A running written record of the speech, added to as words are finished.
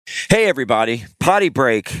Hey, everybody. Potty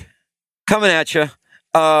break coming at you.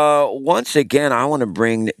 Once again, I want to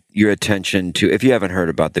bring your attention to, if you haven't heard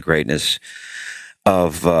about the greatness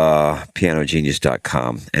of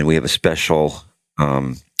pianogenius.com, and we have a special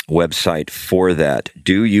website for that.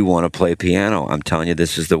 Do you want to play piano? I'm telling you,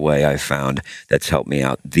 this is the way I found that's helped me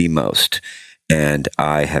out the most. And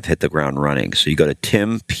I have hit the ground running. So you go to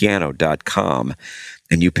timpiano.com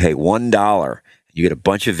and you pay $1. You get a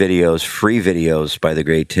bunch of videos, free videos by the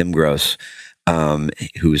great Tim Gross,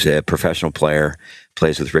 who's a professional player,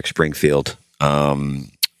 plays with Rick Springfield.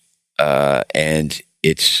 And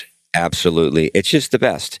it's just the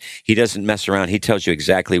best. He doesn't mess around. He tells you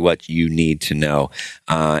exactly what you need to know.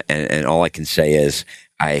 And all I can say is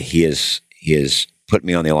he has put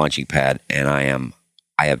me on the launching pad, and I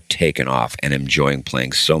have taken off and enjoying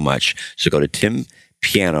playing so much. So go to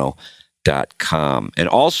timpiano.com. And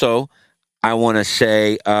also, I want to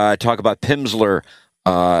say, talk about Pimsleur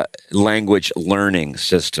language learning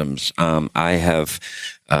systems. I have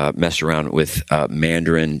messed around with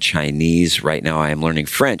Mandarin Chinese. Right now I am learning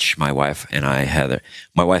French. My wife and I, Heather,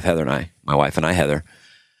 we're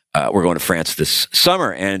going to France this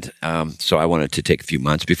summer. And so I wanted to take a few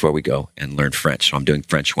months before we go and learn French. So I'm doing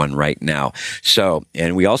French one right now. So,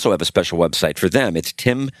 and we also have a special website for them. It's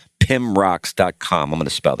timpimrocks.com. I'm going to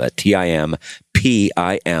spell that. TIMPIM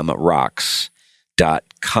rocks.com.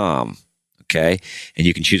 Okay. And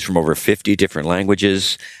you can choose from over 50 different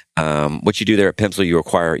languages. What you do there at Pimsleur, you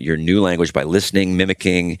acquire your new language by listening,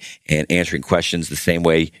 mimicking, and answering questions the same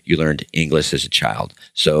way you learned English as a child.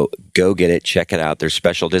 So go get it. Check it out. There's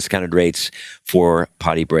special discounted rates for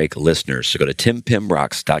Potty Break listeners. So go to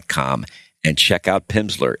timpimrocks.com and check out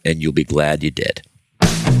Pimsleur, and you'll be glad you did.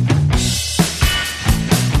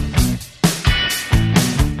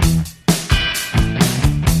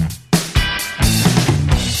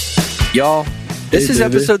 Y'all, this is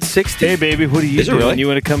episode 60. Hey, baby, what are you doing? Really? You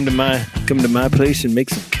want to come to my place and make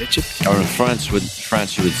some ketchup? Or in France, you would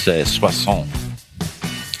say 60.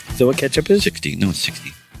 Is that what ketchup is? 60. No, it's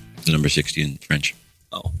 60. The number 60 in French.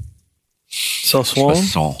 Oh.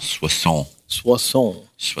 Soissons? Soissons.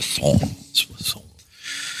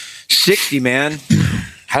 60, man.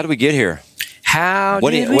 How did we get here? What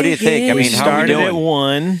do you think? I mean, how are we doing? Started at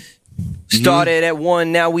 1. Started at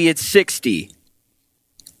 1, now we at 60.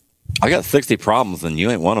 I got 60 problems, and you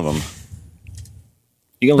ain't one of them.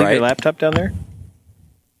 You going to leave Right. your laptop down there?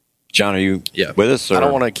 John, are you with us? Or? I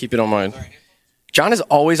don't want to keep it on my... John is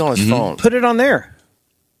always on his phone. Put it on there.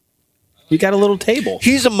 You got a little table.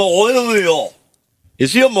 He's a millennial.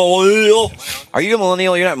 Is he a millennial? Are you a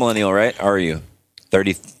millennial? You're not millennial, right? Or are you?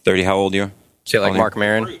 30, how old are you? Say it like Mark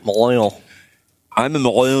Maron. Millennial. I'm a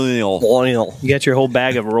millennial. You got your whole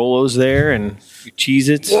bag of Rolos there and your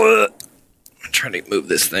Cheez-Its. I'm trying to move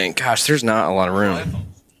this thing. Gosh, there's not a lot of room.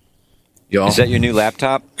 Y'all. Is that your new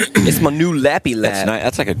laptop? It's my new lappy lap. That's nice.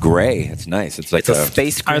 That's like a gray. It's nice. It's like It's a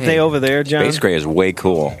space gray. Aren't they over there, John? Space gray is way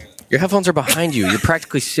cool. Your headphones are behind you. You're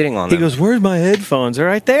practically sitting on He them. goes, where's my headphones? They're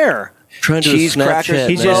right there. Trying to Cheese crackers,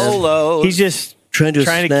 He's just, Rolos. he's just trying to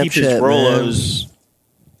keep his Rolos.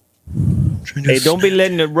 Hey, don't be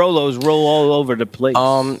letting the Rolos roll all over the place.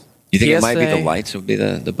 You think it might be the PSA? lights would be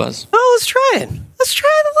the buzz? Oh, let's try it. Let's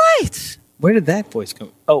try the lights. Where did that voice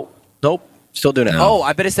come? Oh, Nope. Still doing it. No. Oh,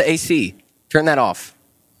 I bet it's the AC. Turn that off.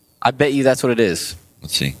 I bet you that's what it is.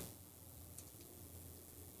 Let's see.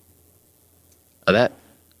 Oh, that?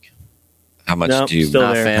 How much No, do you?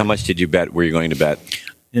 still there. How much did you bet? Were you going to bet?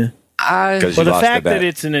 yeah. Because Well, you the lost fact the bet. that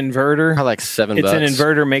it's an inverter, Probably like $7. it's an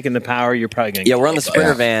inverter making the power. You're probably going to Yeah, we're on the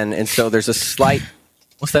Sprinter van, and so there's a slight...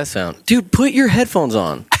 What's that sound? Dude, put your headphones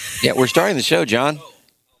on. Yeah, we're starting the show, John.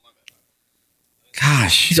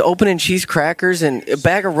 Gosh, He's opening cheese crackers and a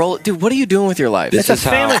bag of roll. Dude, what are you doing with your life? This That's is a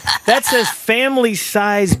family. how- That says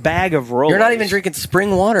family-size bag of Rolos. You're not even drinking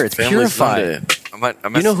spring water. It's purified.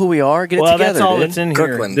 You know who we are? Get it Well, together, that's all dude. that's in here.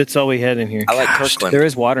 Kirkland. That's all we had in here. I like Kirkland. There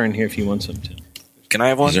is water in here if you want some too. Can I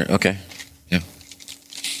have one? Is there? Okay. Yeah.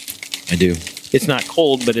 I do. It's not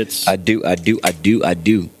cold, but it's. I do.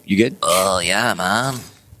 You good? Oh, yeah, man.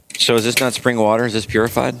 So is this not spring water? Is this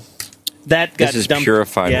purified? That got This is dumped.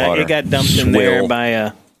 purified yeah, water. it got dumped in there Swill. by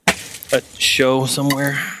a show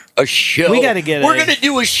somewhere. A show. We gotta get We're a- gonna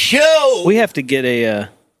do a show. We have to get a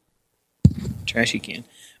trashy can.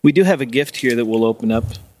 We do have a gift here that we'll open up.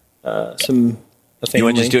 A family. You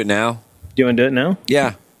want to just do it now? Do you want to do it now?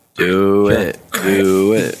 Yeah. Do it.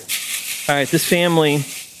 All right. This family,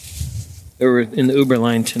 they were in the Uber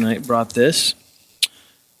line tonight, brought this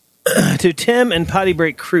to Tim and Potty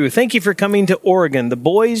Break crew. Thank you for coming to Oregon. The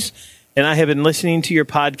boys and I have been listening to your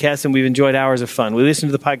podcast, and we've enjoyed hours of fun. We listen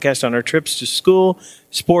to the podcast on our trips to school,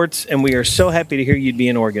 sports, and we are so happy to hear you'd be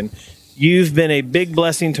in Oregon. You've been a big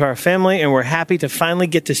blessing to our family, and we're happy to finally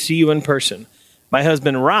get to see you in person. My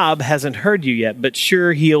husband, Rob, hasn't heard you yet, but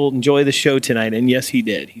sure, he'll enjoy the show tonight, and yes, he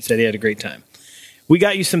did. He said he had a great time. We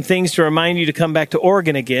got you some things to remind you to come back to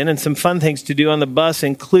Oregon again, and some fun things to do on the bus,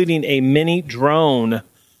 including a mini drone.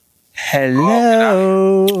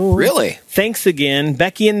 Hello. Oh, really? Thanks again,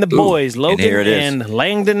 Becky and the boys, Logan and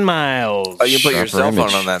Langdon Miles. Oh, you put your cell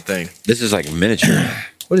phone on that thing. This is like miniature.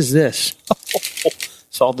 What is this?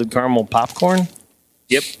 Salted caramel popcorn?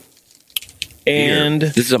 Yep. And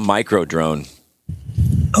this is a micro drone.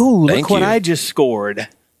 Oh, look what I just scored.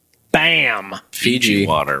 Bam. Fiji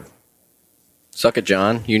water. Suck it,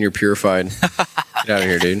 John. You and your purified. Get out of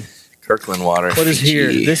here, dude. Kirkland water. What is here?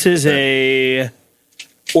 This is a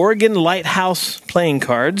Oregon Lighthouse playing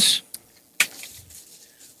cards.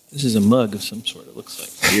 This is a mug of some sort. It looks like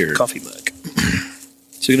weird coffee mug.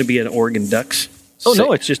 It's going to be an Oregon Ducks. Oh,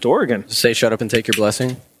 no, it's just Oregon. Say shut up and take your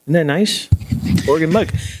blessing. Isn't that nice? Oregon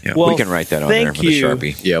mug. Yeah, well, we can write that on there with a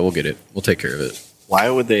Sharpie. Yeah, we'll get it. We'll take care of it. Why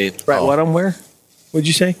would they write what on where? What'd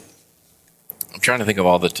you say? I'm trying to think of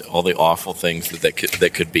all the awful things that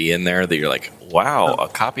could be in there that you're like, wow, a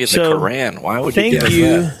copy of the Quran. Why would you give us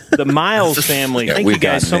that? The Miles family. Thank you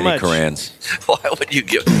guys so much. Qurans. Why would you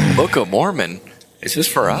give Book of Mormon? Is this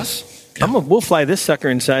for us? We'll fly this sucker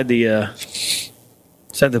inside the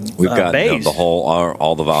We've got bays. the whole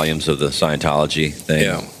all the volumes of the Scientology thing.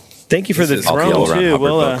 Yeah. Thank you for the drone too.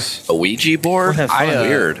 We'll, a Ouija board. We'll have fun.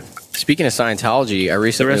 Weird. Speaking of Scientology, I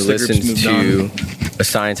recently listened to a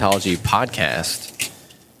Scientology podcast.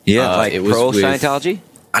 Yeah, it was pro Scientology.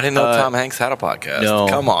 I didn't know Tom Hanks had a podcast. No.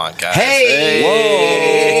 Come on, guys. Hey!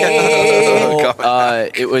 Whoa!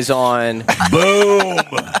 It was on. Boom!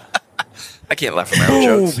 I can't laugh at my own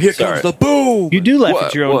jokes. Here comes the boom. You do laugh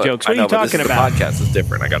at your own jokes. What are you talking about? The podcast is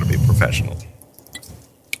different. I got to be professional.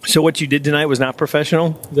 So what you did tonight was not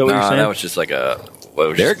professional? Is that what you're saying? That was just like a.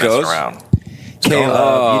 There it goes. Around.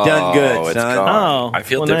 Caleb, you done good, son. Oh, I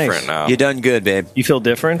feel different now. You done good, babe. You feel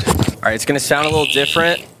different? All right, it's going to sound a little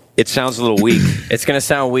different. It sounds a little weak. It's going to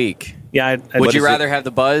sound weak. Yeah. Would you rather have the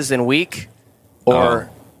buzz and weak, or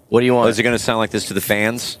what do you want? Is it going to sound like this to the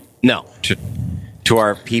fans? No. To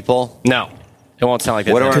our people? No. It won't sound like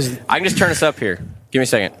that. I can just turn this up here. Give me a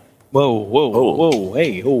second. Whoa.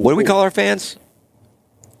 Hey. What do we call our fans?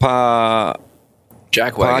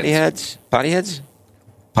 Jack Potty heads?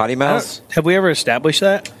 Potty mouths? Have we ever established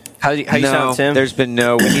that? How you sound, Tim? There's been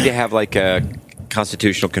no. We need to have like a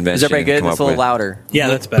constitutional convention. Is everybody good? That's a little louder. Yeah,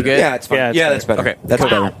 that's better. Good? Yeah, it's fine. Yeah, that's better. Okay. That's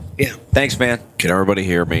better. Yeah. Thanks, man. Can everybody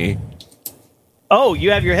hear me? Oh,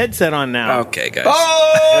 you have your headset on now. Okay, guys.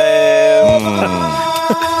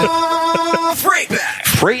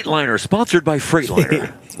 Freightliner, sponsored by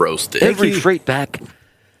Freightliner. Roasted. Every Freightback,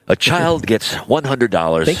 a child gets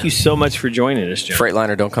 $100. Thank you so much for joining us, John.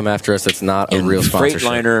 Freightliner, don't come after us. That's not a real sponsorship.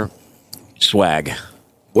 Freightliner swag.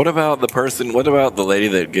 What about the lady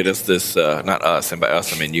that get us this, not us, and by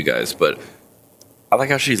us I mean you guys, but I like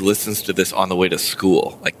how she listens to this on the way to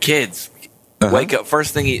school. Like, kids, wake up.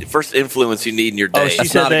 First influence you need in your day. Oh, she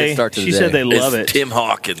said they love it. Tim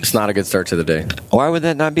Hawkins. It's not a good start to the day. Why would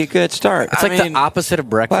that not be a good start? It's the opposite of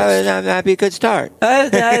breakfast. Why would that not be a good start?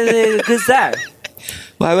 Good start.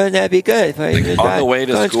 Why wouldn't that be good? On the way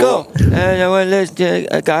to school. I want to listen to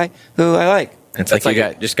a guy who I like. It's like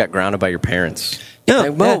you just got grounded by your parents. No,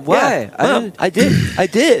 why? Mom, I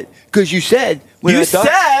did. Because you said. You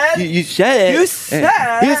said. You said. You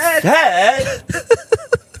said.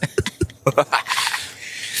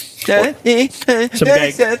 Some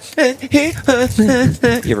guy.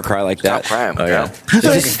 You ever cry like that? Stop crying. Oh, yeah.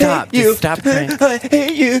 Just stop crying. I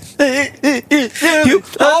hate you. You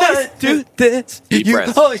always do this. Deep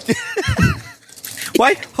breath. Always do.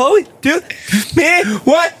 Why always do me?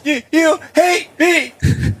 What you hate me?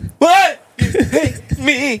 What you hate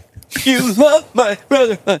me? You love my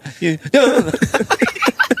brother. You don't.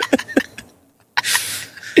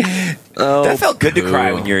 That felt good to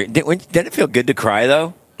cry when you're. Didn't it feel good to cry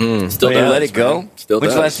though? Still When you let it go. Still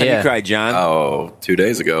When's does. the last time you cried, John? Oh, 2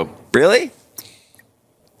 days ago. Really?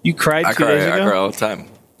 You cried 2 days ago? I cry all the time.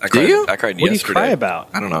 Do you? I cried What do you yesterday. cry about?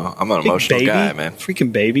 I don't know. I'm an Big emotional baby? guy, man.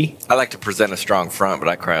 Freaking baby. I like to present a strong front, but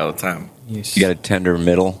I cry all the time. You got a tender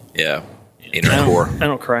middle. Yeah. Inner core. I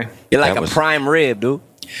don't cry. You're like a prime rib, dude.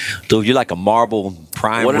 Dude, you're like a marble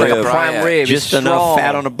prime What did rib. I cry Prime at? rib. Just It's enough strong.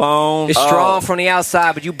 fat on the bone. It's strong from the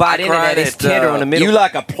outside, but you bite into that, it's tender in the middle. You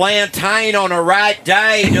like a plantain on the right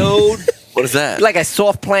day, dude. What is that? You're like a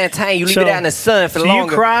soft plantain. You leave So- it out in the sun for so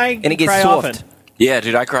longer. you cry? and it gets cry soft. often? Yeah,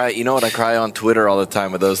 dude, I cry. You know what? I cry on Twitter all the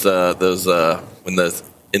time with those when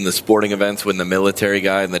in the sporting events when the military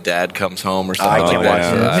guy and the dad comes home or something. I can't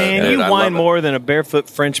watch it. Man, dude, you I whine love it. more than a barefoot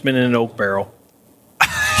Frenchman in an oak barrel.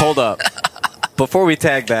 Hold up. Before we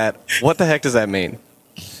tag that, what the heck does that mean?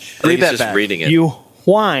 I think he's just reading it. You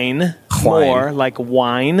whine more, like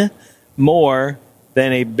wine, more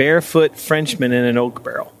than a barefoot Frenchman in an oak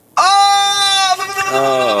barrel.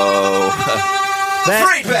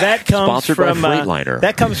 That comes Sponsored by from Freightliner.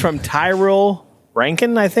 that comes from Tyrell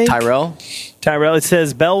Rankin, I think. Tyrell? Tyrell. It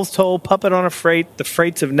says bells toll, puppet on a freight, the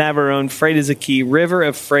freights of Navarone, freight is a key, river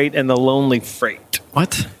of freight, and the lonely freight.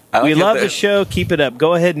 What? We love the show. Keep it up.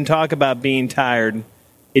 Go ahead and talk about being tired.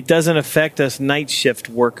 It doesn't affect us night shift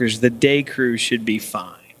workers. The day crew should be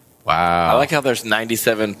fine. Wow. I like how there's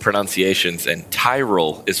 97 pronunciations, and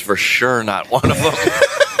Tyrell is for sure not one of them.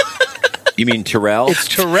 You mean Terrell? It's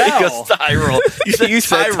Tyrell. He goes Tyrell. You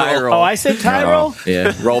said Tyrell. Oh, I said Tyrell?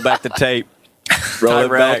 Yeah. Roll back the tape. Roll it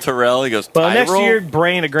Tyrell. back. Tyrell. He goes Well, Tyrell. next to your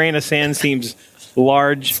brain, a grain of sand seems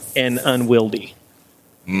large and unwieldy.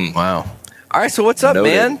 Wow. All right, so what's up, Noted.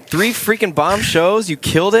 man? 3 freaking bomb shows. You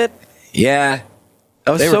killed it. Yeah.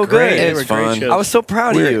 That was They so were great. good. They It's were great fun. shows. I was so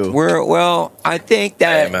proud of you. Well, I think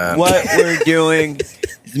that Hey, man. what we're doing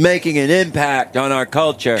is making an impact on our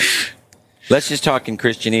culture. Let's just talk in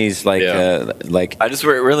Christianese, like, Yeah. like I just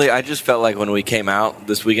felt like when we came out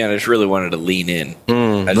this weekend, I just really wanted to lean in.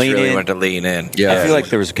 I just lean really in. wanted to lean in. Yeah. I feel like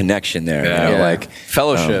there was a connection there. Yeah. You know, like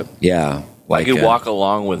Fellowship. yeah, Like you walk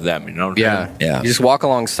along with them. You know what I'm Yeah. saying? Yeah. You just walk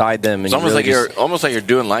alongside them. And It's you almost really like you're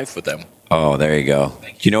doing life with them. Oh, there you go.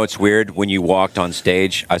 You know what's weird? When you walked on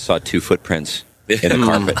stage, I saw 2 footprints in the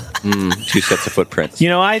carpet. 2 sets of footprints. You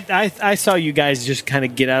know, I saw you guys just kind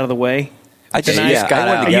of get out of the way. I just And I just got I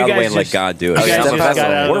wanted out. to get You out of the way guys and let just- God do you it. guys step just vessel.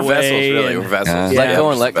 got out of We're the vessels, way. really. and- We're vessels. let Yeah. go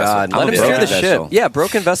and let Vessels. God. I'm Let a him steer the broken ship. vessel. Yeah,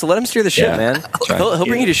 broken vessel. Let him steer the ship, Yeah. man. right. He'll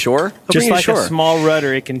bring you to shore. He'll Just bring you like to shore. a small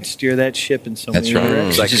rudder, it can steer that ship in so That's many right. directions.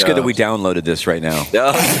 It's like, just good that we downloaded this right now.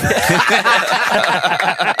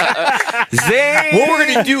 What we're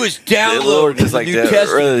going to do is download Lord, just the like New that,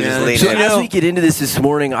 Testament. really just man. lean So in. as we get into this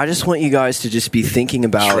morning, I just want you guys to just be thinking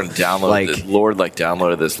about Trying to download like this. Lord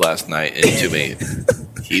downloaded this last night into me.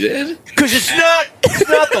 He did? Because it's not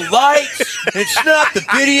the lights, it's not the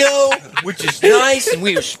video, which is nice, and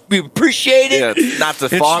we appreciate it. Yeah, it's not the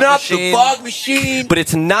It's fog not machine. the fog machine. but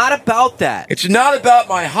it's not about that. It's not about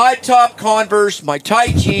my high top Converse, my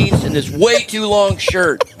tight jeans, and this way too long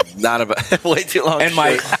shirt, Not about way too long. and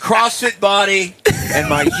my shirt. CrossFit body, and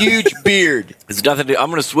my huge beard. It's nothing to do. I'm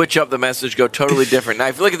going to switch up the message, go totally different. Now,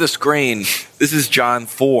 if you look at the screen, this is John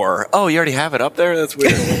 4. Oh, you already have it up there? That's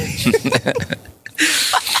weird.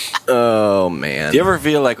 Oh man. Do you ever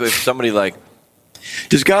feel like if somebody like,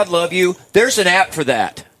 Does God love you? There's an app for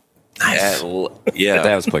that. yeah,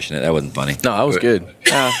 That was pushing it. That wasn't funny. No, that was good.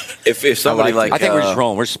 if somebody like, I think we're just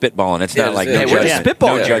rolling. We're spitballing. It's yeah, not like hey, no we're judgment. spitballing.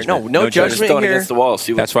 No here. judgment. No just judgment throwing here. against the wall.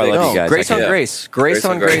 See That's what why I love No, you guys. grace I on can't- grace. Grace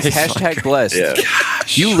on grace. Hashtag blessed. Yeah.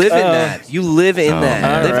 You live in that. You live in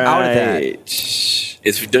that. Live out of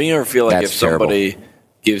that. Don't you ever feel like That's if somebody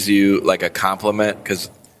gives you like a compliment? Because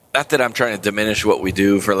not that I'm trying to diminish what we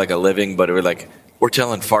do for like a living, but we're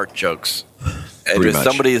telling fart jokes, and Pretty if much.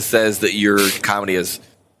 somebody says that your comedy has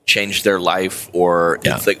changed their life, or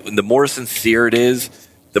it's like the more sincere it is,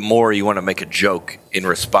 the more you want to make a joke in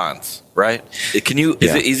response, right? Is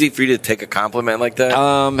it easy for you to take a compliment like that?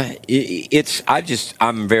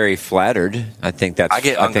 I'm very flattered. I think that's. I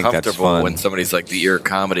get think that's uncomfortable fun. when somebody's like, your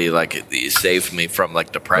comedy, like, it saved me from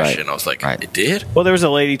like depression. Right. I was like, Right. it did? Well, there was a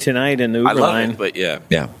lady tonight in the I Uber love line it, but yeah.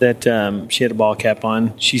 Yeah. that she had a ball cap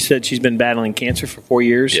on. She said she's been battling cancer for 4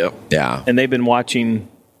 years. Yep. Yeah. And they've been watching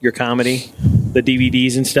your comedy, the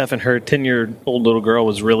DVDs and stuff, and her 10-year-old little girl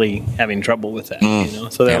was really having trouble with that. You know?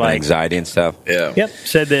 So they're Having like, anxiety and stuff. Yeah. yep,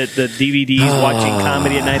 said that the DVDs watching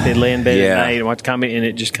comedy at night, they lay in bed Yeah. at night and watch comedy, and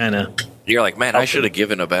it just kind of. You're like, man, I should have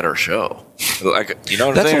given a better show. Like, you know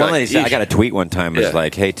what I'm That's saying? one Like, lady said. I got a tweet one time. It was Yeah.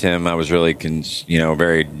 like, "Hey Tim, I was really,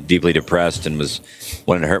 very deeply depressed and was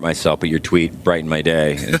wanting to hurt myself, but your tweet brightened my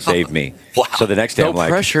day and it saved me." Wow. So the next day, No I'm like,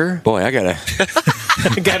 pressure. "Boy, I gotta,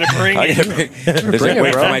 Got to bring I it. gotta Bring it,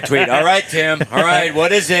 wait bro. for my tweet." All right, Tim. All right,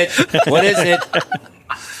 what is it? What is it?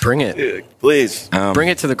 Bring it. Please. Bring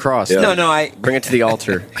it to the cross. No, I Bring it to the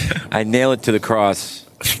altar. nail it to the cross.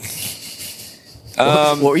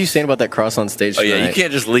 What were you saying about that cross on stage Oh, yeah, tonight? you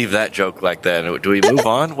can't just leave that joke like that. Do we move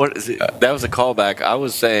on? What is it? That was a callback. I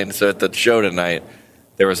was saying, so at the show tonight,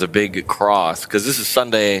 there was a big cross, because this is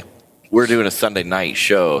Sunday. We're doing a Sunday night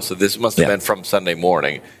show, so this must have Yeah. been from Sunday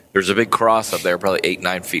morning. There's a big cross up there, probably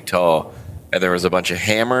 8-9 feet tall, and there was a bunch of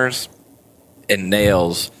hammers and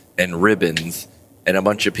nails and ribbons and a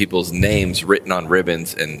bunch of people's names written on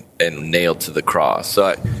ribbons and nailed to the cross.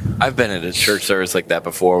 So I've been at a church service like that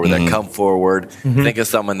before where they come forward, think of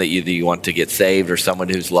someone that either you want to get saved or someone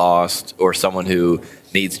who's lost or someone who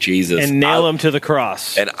needs Jesus. And nail them to the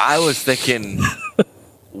cross. And I was thinking,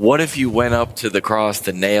 what if you went up to the cross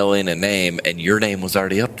to nail in a name and your name was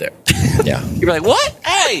already up there? Yeah. You'd be like, what?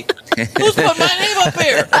 Hey, who's put my name up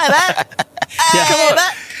here? Come on.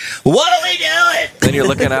 What are we doing? Then you're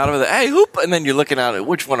looking out of it. Hey, whoop! And then you're looking out at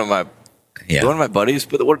which one of my buddies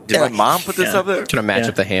put. Did my mom put this up there? Trying to match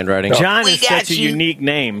up the handwriting. John is such a unique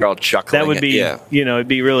name. They're all chuckling. That would be, it'd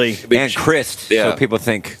be really And Crist, so people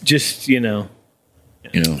think, just,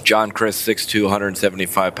 John Crist, 6'2",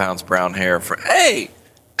 175 pounds, brown hair. Hey,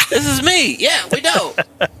 this is me. Yeah, we know.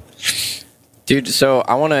 Dude, so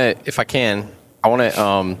I want to, if I can,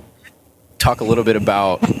 talk a little bit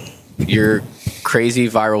about your crazy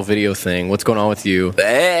viral video thing. What's going on with you?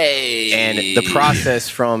 Hey. And the process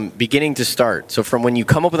from beginning to start. So from when you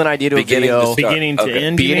come up with an idea to a video. beginning to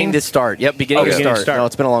end. Beginning to start. Yep, beginning to start. No,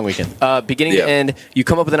 it's been a long weekend. Beginning to end, you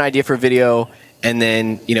come up with an idea for a video, and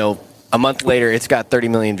then, a month later, it's got 30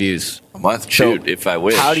 million views. A month? Shoot, if I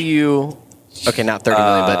wish. How do you... Okay, not 30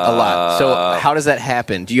 million, but a lot. So how does that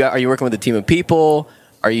happen? Are you working with a team of people?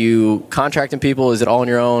 Are you contracting people? Is it all on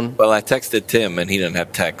your own? Well, I texted Tim, and he didn't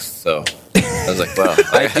have text, so I was like, well.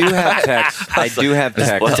 I do have text. I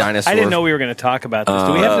didn't know we were going to talk about this.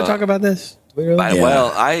 Do we have to talk about this? Really?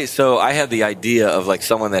 Well, I had the idea of like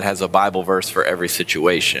someone that has a Bible verse for every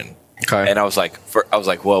situation. Okay. And I was like,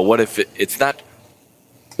 well, what if it's not...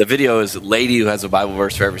 The video is lady who has a Bible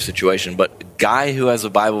verse for every situation, but guy who has a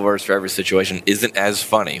Bible verse for every situation isn't as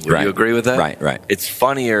funny. Would you agree with that? Right. It's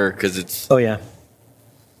funnier because it's... Oh, yeah.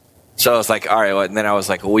 So I was like, all right. Well, and then I was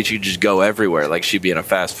like, well, we should just go everywhere. Like, she'd be in a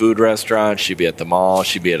fast food restaurant. She'd be at the mall.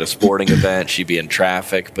 She'd be at a sporting event. She'd be in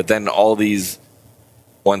traffic. But then all these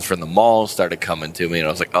ones from the mall started coming to me, and I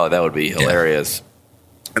was like, oh, that would be hilarious.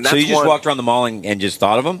 And so you just walked around the mall and just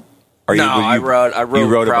thought of them? Or I wrote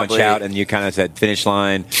a bunch out, and you kind of said finish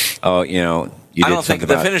line. Oh, you did I don't think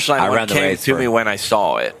the finish line one came to me when I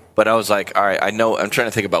saw it, but I was like, all right, I know. I'm trying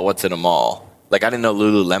to think about what's in a mall. Like, I didn't know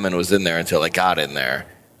Lululemon was in there until I got in there.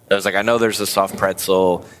 I was like, I know there's a soft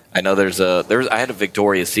pretzel. I know I had a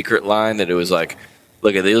Victoria's Secret line that it was like,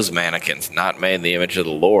 look at these mannequins, not made in the image of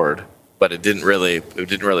the Lord, but it didn't really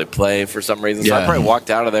play for some reason. So I probably walked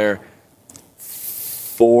out of there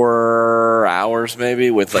 4 hours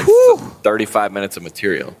maybe with like 35 minutes of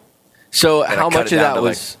material. So how much of that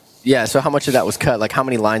was so how much of that was cut? Like, how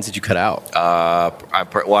many lines did you cut out?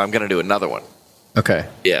 I'm going to do another one. Okay.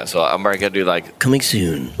 Yeah, so I'm going to do like coming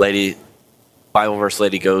soon. Bible verse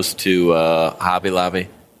lady goes to Hobby Lobby.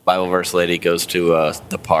 Bible verse lady goes to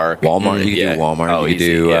the park. Walmart. You can do Walmart. Oh, you can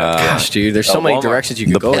do. Gosh, dude, there's so many Walmart. directions you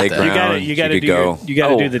can go with that. You got to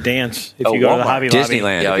do the dance if you go to the Hobby Lobby.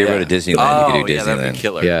 Disneyland. If you go to Disneyland, you can do Disneyland. That'd be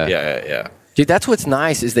killer. Yeah. Dude, that's what's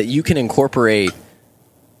nice is that you can incorporate.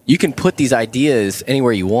 You can put these ideas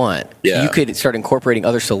anywhere you want. Yeah. You could start incorporating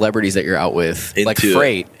other celebrities that you're out with, like Into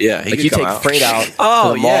Freight. it. Yeah, like you take Freight out to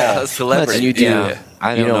the mall. celebrity. And you do.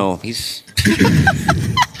 I don't know.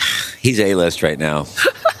 He's A-list right now.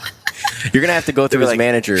 You're gonna have to go through his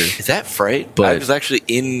manager. Is that Freight? But I was actually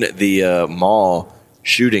in the mall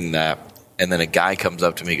shooting that, and then a guy comes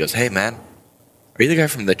up to me and goes, "Hey, man, are you the guy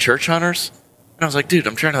from the Church Hunters?" And I was like, "Dude,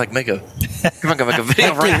 I'm trying to make a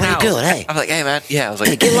video right now." What are you doing? Hey, I'm like, "Hey, man, yeah." I was like,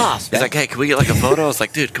 hey, get lost. He's like, "Hey, can we get like a photo?" I was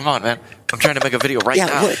like, "Dude, come on, man, I'm trying to make a video right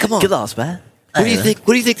now." Come on, get lost, man. What do you think?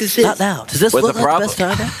 What do you think this is? Not now. Does this What's look the like the best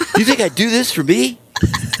time? You think I do this for me?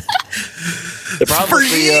 The problem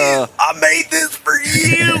with I made this for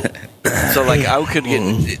you. so like I could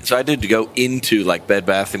get, so I did go into like Bed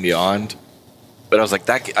Bath and Beyond, but I was like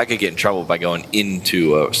that I could get in trouble by going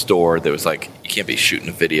into a store that was like you can't be shooting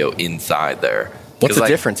a video inside there. What's the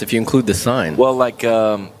difference if you include the sign? Well, like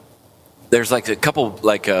there's like a couple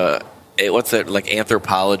like what's that, like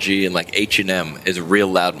Anthropology and like H&M is real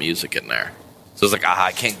loud music in there. So it's like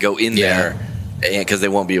I can't go in there because they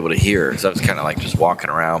won't be able to hear. So I was kind of like just walking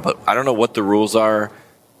around, but I don't know what the rules are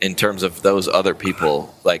in terms of those other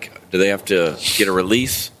people. Like, do they have to get a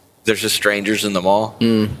release? There's just strangers in the mall.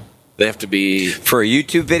 They have to be for a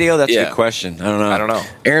YouTube video. That's a good question. I don't know.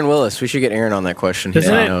 Aaron Willis. We should get Aaron on that question.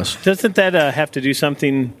 Doesn't that have to do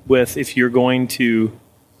something with if you're going to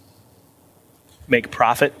make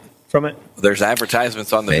profit from it? There's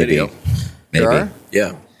advertisements on the video. Maybe. There are?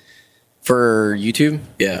 Yeah. For YouTube?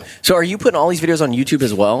 Yeah. So are you putting all these videos on YouTube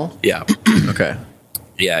as well? Yeah. Okay.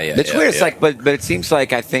 Yeah. It's weird. It's like, but it seems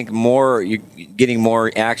like I think you're getting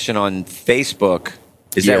more action on Facebook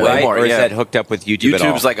Is that right? More, or is that hooked up with YouTube at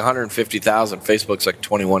all? YouTube's like 150,000. Facebook's like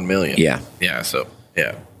 21 million. Yeah. So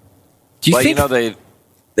yeah. Do you think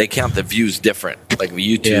they count the views different? Like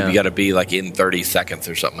YouTube, you got to be like in 30 seconds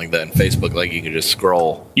or something like that. And Facebook, like you can just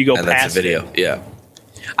scroll. You go and past that's a video. it. Yeah.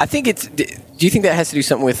 I think it's. Do you think that has to do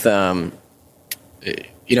something with,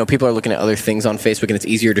 people are looking at other things on Facebook and it's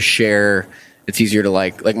easier to share. It's easier to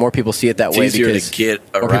like more people see it that way easier because to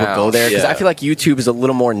get more people go there. Because Yeah. I feel like YouTube is a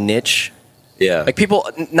little more niche. Yeah. Like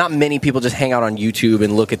not many people just hang out on YouTube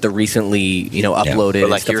and look at the recently, uploaded Or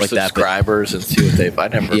like and stuff your like that. subscribers and see what they've. I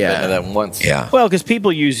never been to that once. Yeah. Well, because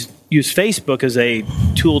people use Facebook as a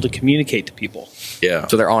tool to communicate to people. Yeah.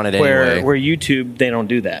 So they're on it anyway. Where YouTube, they don't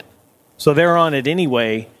do that. So they're on it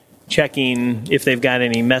anyway, checking if they've got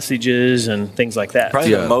any messages and things like that.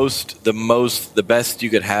 Probably the best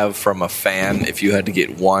you could have from a fan if you had to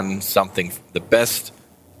get the best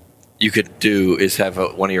you could do is have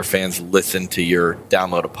one of your fans listen to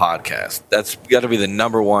download a podcast. That's got to be the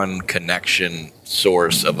number one connection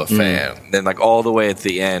source of a fan. Then like all the way at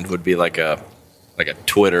the end would be like a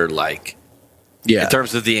Twitter in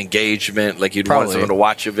terms of the engagement, like you'd want someone to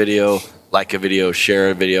watch a video, like a video, share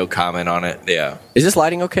a video, comment on it. Yeah. Is this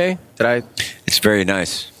lighting okay? It's very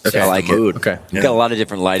nice. Okay. I like it. Okay. You've got a lot of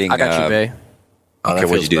different lighting. I got you, Bay. Okay,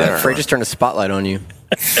 what'd you do that? Frey just turned a spotlight on you.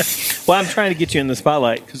 Well, I'm trying to get you in the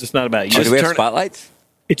spotlight because it's not about you. Do we have spotlights?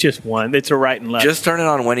 It's just one. It's a right and left. Just turn it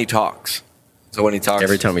on when he talks. So when he talks.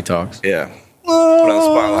 Every time he talks. Yeah. Put on the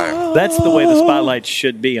spotlight. That's the way the spotlight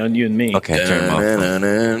should be on you and me. Okay, turn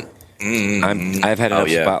them off. I've had enough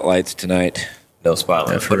spotlights tonight. No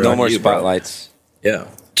spotlight. No more spotlights. Yeah.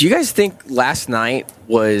 Do you guys think last night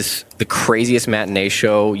was the craziest matinee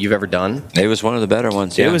show you've ever done? It was one of the better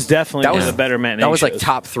ones. Yeah. It was definitely one of the better matinee That was like shows.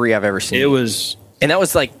 top 3 I've ever seen. It was. And that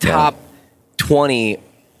was like top 20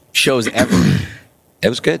 shows ever It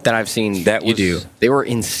was good. that I've seen that you do. They were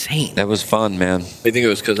insane. That was fun, man. You think it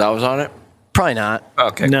was because I was on it? Probably not.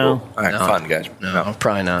 Okay. No. Cool. All right. No. Fun, guys. No,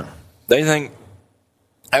 probably not. The only thing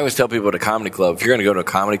I always tell people at a comedy club, if you're going to go to a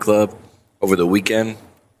comedy club over the weekend,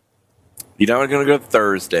 you're not going to go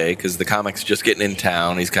Thursday because the comic's just getting in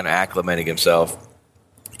town. He's kind of acclimating himself.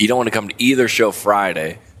 You don't want to come to either show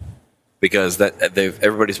Friday because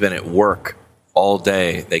everybody's been at work all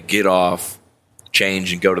day. They get off,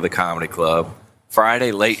 change, and go to the comedy club.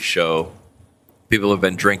 Friday late show, people have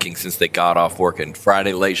been drinking since they got off work, and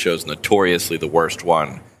Friday late show is notoriously the worst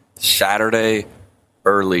one. Saturday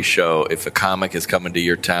early show, if a comic is coming to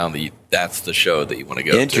your town, that's the show that you want to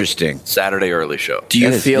go Interesting. to. Saturday early show. Do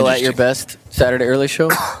you feel at your best Saturday early show?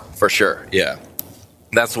 For sure, yeah.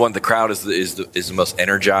 That's the one. The crowd is the most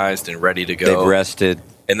energized and ready to go. They've rested.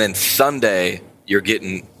 And then Sunday,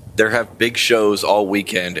 there have big shows all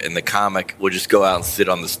weekend, and the comic will just go out and sit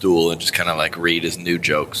on the stool and just kind of like read his new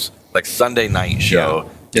jokes. Like Sunday night show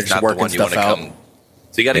is not the one you want to come.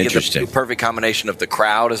 So you got to get the perfect combination of the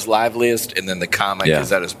crowd is liveliest and then the comic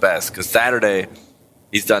is at his best. Because Saturday,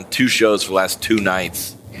 he's done 2 shows for the last 2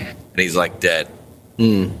 nights, and he's like dead.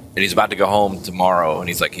 And he's about to go home tomorrow, and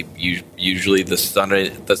he's like, usually the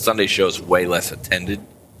Sunday show is way less attended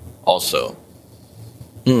also.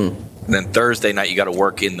 And then Thursday night, you got to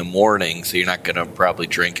work in the morning, so you're not going to probably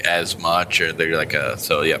drink as much. Or they're like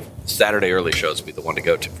Saturday early shows would be the one to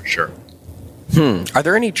go to for sure. Are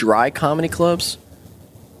there any dry comedy clubs?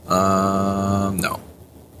 No.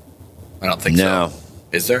 I don't think so.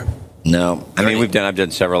 Is there? No. I mean, I've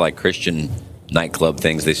done several like Christian nightclub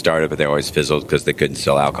things they started, but they always fizzled because they couldn't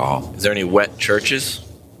sell alcohol. Is there any wet churches?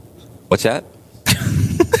 What's that?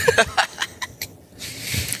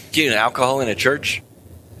 Getting alcohol in a church?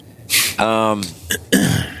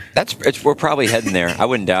 We're probably heading there. I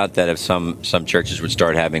wouldn't doubt that if some churches would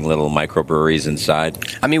start having little microbreweries inside.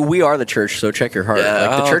 I mean, we are the church, so check your heart. Yeah.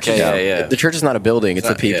 Like, the church is yeah. the church is not a building; it's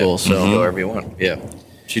the people. So go wherever you want. Yeah.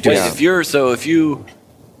 Wait, if you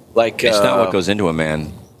like, It's not what goes into a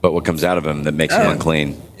man, but what comes out of him that makes him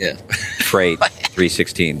unclean. Yeah. Freight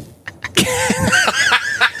 316.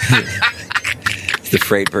 The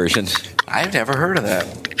freight version. I've never heard of that.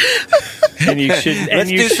 And you should. And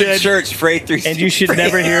you should. Church Freight 316. And you should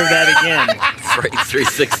never hear that again. Freight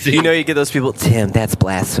 316. you get those people. Tim, that's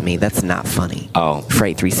blasphemy. That's not funny. Oh,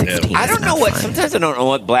 Freight 316. I don't know what. Funny. Sometimes I don't know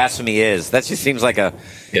what blasphemy is. That just seems like a.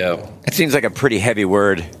 Yeah. It seems like a pretty heavy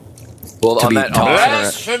word. Well, on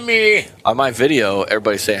blasphemy. On my video,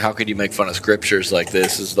 everybody's saying, "How could you make fun of scriptures like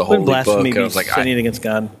this? This is the holy book." Blasphemy And I was like, sinning against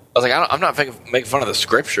God. I was like, I'm not making fun of the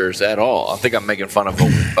scriptures at all. I think I'm making fun of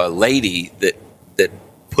a lady that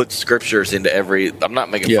puts scriptures into every. I'm not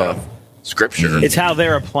making fun of scripture. It's how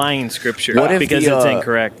they're applying scripture because it's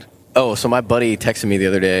incorrect. Oh, so my buddy texted me the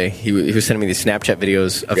other day. He was sending me these Snapchat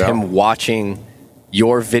videos of him watching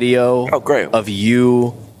your video great. of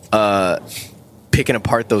you picking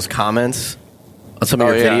apart those comments on some of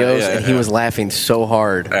your videos, and he was laughing so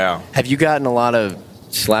hard. Yeah. Have you gotten a lot of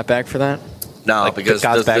slapback for that? No, Like because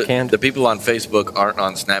God's backhand? the people on Facebook aren't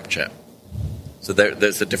on Snapchat. So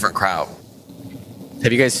there's a different crowd.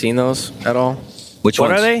 Have you guys seen those at all? Which What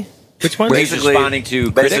ones? are they? Which ones? Basically, responding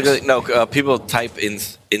to critics? Basically, no. People type in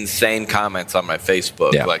insane comments on my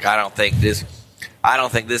Facebook, like I don't think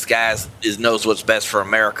this guy knows what's best for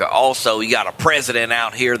America. Also, you got a president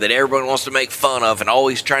out here that everyone wants to make fun of, and all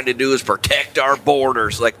he's trying to do is protect our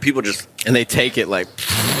borders. Like people just And they take it like,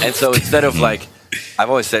 and so instead of like, I've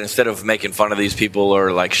always said, instead of making fun of these people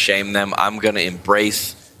or like shame them, I'm going to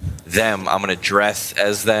embrace them. I'm going to dress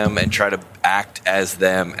as them and try to act as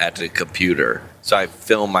them at the computer. So I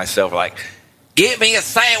film myself like, get me a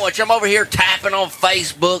sandwich. I'm over here tapping on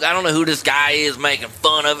Facebook. I don't know who this guy is making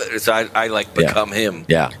fun of it. So I like become him.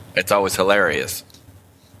 Yeah. It's always hilarious.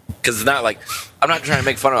 Because it's not like, I'm not trying to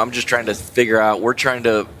make fun of him. I'm just trying to we're trying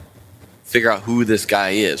to figure out who this guy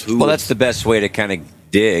is. Well, that's the best way to kind of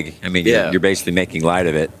dig. I mean, you're basically making light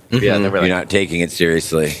of it. Yeah, You're not taking it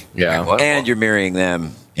seriously. Yeah. And you're mirroring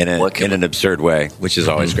them in an absurd way, which is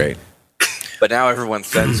always great. But now everyone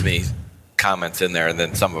sends me comments in there, and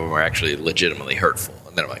then some of them are actually legitimately hurtful.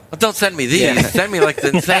 And then I'm like, well, don't send me these. Send me like the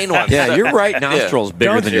insane ones. Yeah, your right nostril's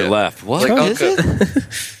bigger than your left. What like, is it?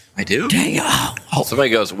 I do? Dang it. Oh. Somebody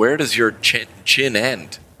goes, where does your chin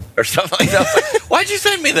end? Or something like that. Like, why'd you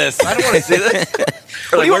send me this? I don't want to see this.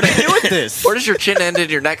 Or like, what do you want me to do with this? Where does your chin end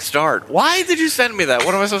and your neck start? Why did you send me that?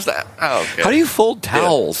 What am I supposed to... Oh, okay. How do you fold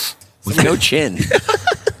towels with no chin?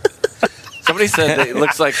 Somebody said that it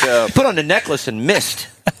looks like... Put on a necklace and mist.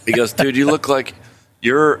 He goes, dude, you look like...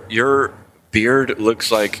 Your beard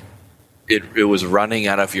looks like it was running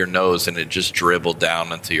out of your nose and it just dribbled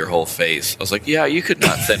down into your whole face. I was like, yeah, you could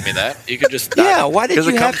not send me that. You could just... Yeah, why did you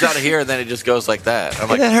Because it have comes to... out of here and then it just goes like that. I'm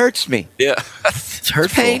like, that hurts me. yeah. It's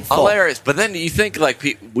hurtful. Painful. Hilarious. But then you think like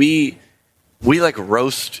we like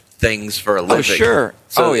roast things for a living. Oh, sure.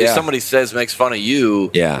 So if somebody makes fun of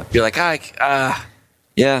you, you're like, I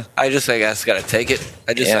guess got to take it.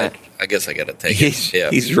 I guess I got to take it.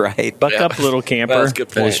 He's right. Buck up, little camper. Well, that's a good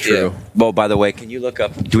point. That is true. Yeah. Well, by the way, can you look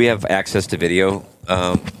up? Do we have access to video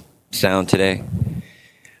sound today?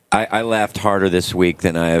 I laughed harder this week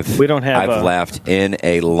than I've laughed in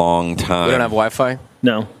a long time. We don't have Wi-Fi?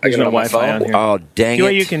 No, there's no Wi-Fi on here. Oh, dang it.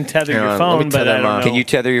 Well, you can tether your phone, but I don't know. Can you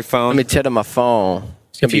tether your phone? Let me tether my phone.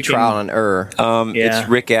 It's going to be trial and error. It's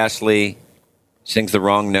Rick Astley sings the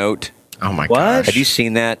wrong note. Oh, my What? gosh. Have you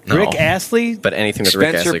seen that? Rick Astley? But anything with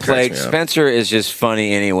Rick Astley cracks me up. Spencer is just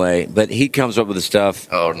funny anyway, but he comes up with the stuff.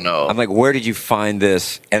 Oh, no. I'm like, where did you find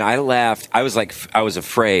this? And I laughed. I was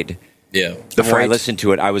afraid. Yeah. The more I listened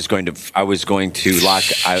to it, I was going to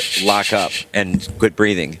lock up and quit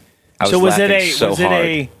breathing. Was it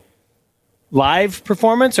a live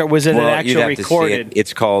performance or was it an actual recorded?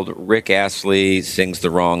 It's called Rick Astley Sings the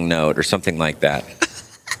Wrong Note or something like that.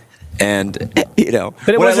 And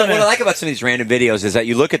but what I like about some of these random videos is that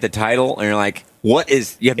you look at the title and you're like, "What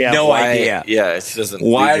is?" You have no idea. Yeah, it doesn't.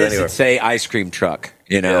 Why does it say ice cream truck?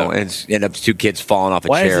 And it's two kids falling off a chair.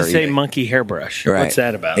 Why does it say monkey hairbrush? Right. What's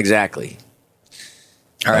that about? Exactly.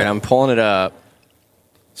 All right, I'm pulling it up.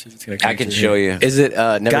 See if it's gonna I can show you. Is it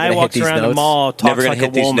never Guy gonna walks hit these around notes? the mall, talks Never gonna like hit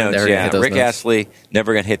a these woman. notes. Yeah, Rick Astley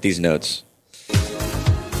never gonna hit these notes.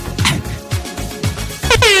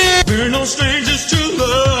 We're no strangers to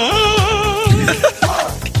love.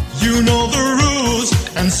 You know the rules,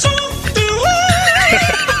 and so do I.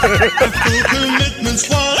 Full commitment's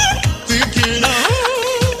what I'm thinking of.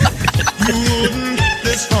 You wouldn't get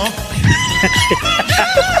this far.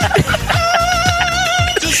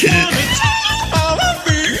 Just wanna tell you how I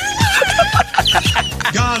feel.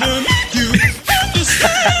 Gotta make you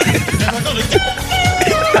understand. Never gonna get you.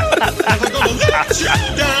 Never gonna let you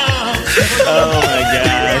down. Oh my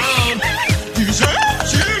gosh.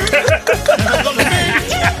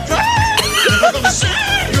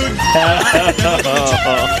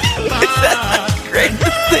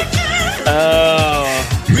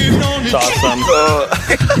 It's awesome.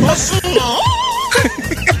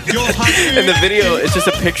 In the video, it's just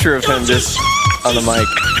a picture of him just on the mic.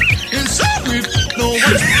 So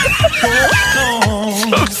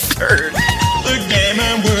absurd. The game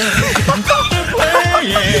and we're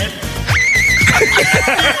playing.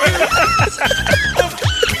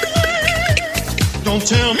 Don't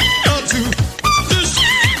tell me not to.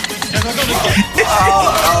 Never gonna get.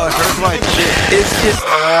 Oh, it hurts my chin. It's just.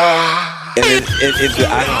 I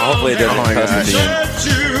don't know. Hopefully it doesn't cuss at the end.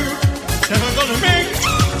 Never gonna make it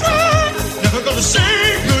right. Never gonna say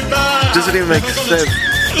goodbye. Doesn't even make sense.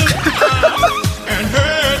 And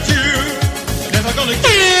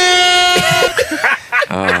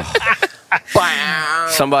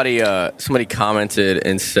Somebody commented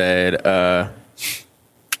and said, I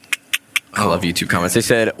love YouTube comments. They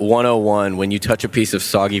said 101 when you touch a piece of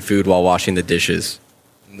soggy food while washing the dishes.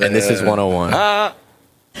 And this is 101.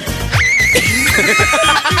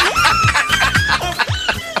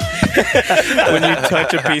 When you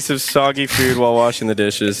touch a piece of soggy food while washing the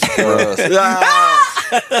dishes.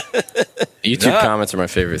 YouTube comments are my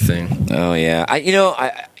favorite thing. Oh yeah,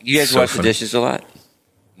 you guys wash the dishes a lot?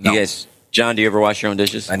 No. You guys, John, do you ever wash your own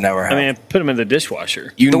dishes? I never have. I mean, I put them in the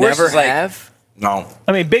dishwasher. You never have? No.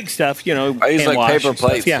 I mean, big stuff, I use like paper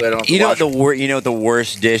plates. Yeah. So I don't have to You know wash what the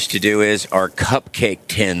worst dish to do is are cupcake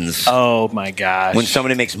tins. Oh my gosh! When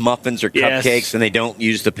somebody makes muffins or Yes. cupcakes and they don't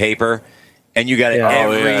use the paper, and you got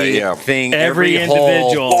everything, Every every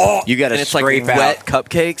individual. hole, you got to And it's scrape like out. wet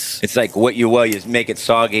cupcakes. It's like what you make it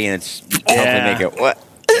soggy and it's hopefully make it wet.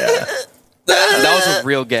 That was a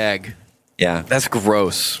real gag. Yeah, That's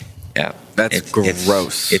gross. yeah, That's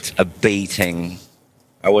gross. It's abating.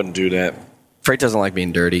 I wouldn't do that. Freight doesn't like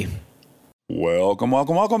being dirty. Welcome.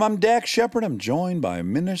 I'm Dak Shepard. I'm joined by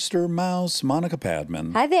Minister Mouse Monica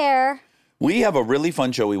Padman. Hi there. We have a really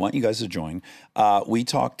fun show we want you guys to join. We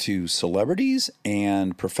talk to celebrities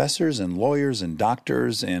and professors and lawyers and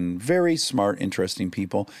doctors and very smart, interesting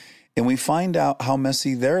people. And we find out how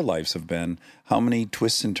messy their lives have been, how many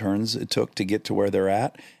twists and turns it took to get to where they're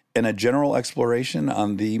at, and a general exploration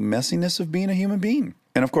on the messiness of being a human being.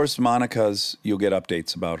 And of course, Monica's, you'll get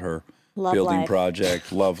updates about her Love building life.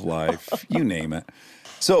 project, love life, you name it.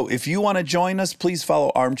 So if you want to join us, please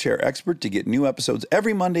follow Armchair Expert to get new episodes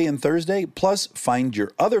every Monday and Thursday. Plus, find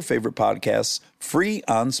your other favorite podcasts free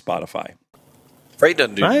on Spotify. Freight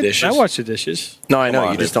doesn't do dishes. I watch the dishes. No, I know. Come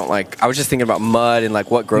on, You just dude. don't like. I was just thinking about mud and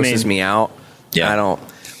like what grosses me out. Yeah. I don't.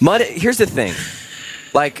 Mud, here's the thing.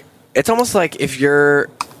 Like, it's almost like if you're,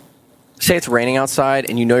 say it's raining outside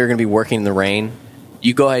and you know you're going to be working in the rain,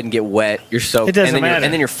 you go ahead and get wet. You're soaked. It doesn't and then matter.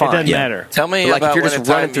 and then you're fine. It doesn't matter. Tell me But, like, if about you're when just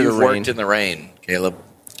the running time through you've the worked rain. in the rain, Caleb.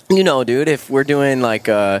 You know, dude, if we're doing like,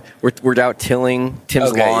 we're out tilling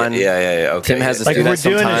Tim's lawn. Yeah. Okay. Tim has yeah. a Like if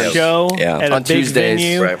we're doing a sometimes. show Yeah. at a On big Tuesdays.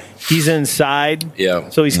 venue, Right. he's inside. Yeah.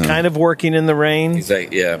 So he's kind of working in the rain. He's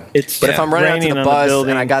like, yeah. It's But if I'm running out to raining the on bus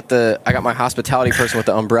building, and I got my hospitality person with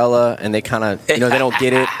the umbrella and they kind of, they don't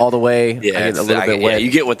get it all the way. Yeah, I get it's- a little bit yeah, wet.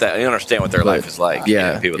 you get what that. You understand what their life is like.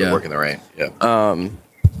 Yeah, people yeah. that work in the rain. Yeah.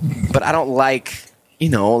 But I don't like,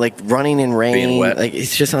 like running in rain. Being wet. Like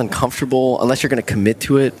it's just uncomfortable unless you're going to commit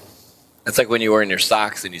to it. It's like when you're wearing your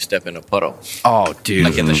socks and you step in a puddle, Oh, dude.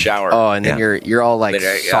 like in the shower. Oh, and then you're all like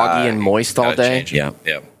Then, soggy and moist all gotta day. change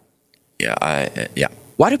it. Yeah. Yeah.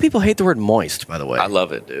 Why do people hate the word moist? By the way, I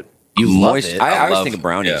love it, dude. you Moist. love it. I always love- think of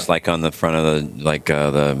brownies, yeah. like on the front of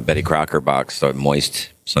the Betty Crocker box. So moist,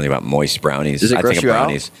 something about moist brownies. Does it I gross think of you out?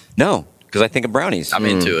 brownies. No, because I think of brownies. I'm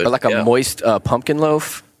into it. Or like a yeah. moist pumpkin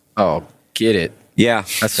loaf. Oh, get it. Yeah,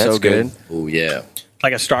 That's so good. Oh yeah.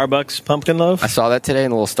 like a Starbucks pumpkin loaf, I saw that today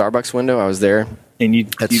in the little Starbucks window. I was there. and you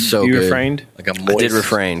so you good. refrained. Like a I moist. did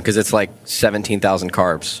refrain because it's like 17,000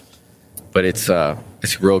 carbs, but it's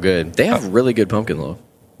real good. They have really good pumpkin loaf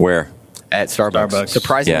Where? at Starbucks.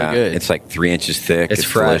 Surprisingly Yeah, good. it's like 3 inches thick. It's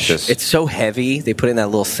fresh. delicious. It's so heavy. They put it in that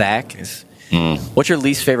little sack. What's your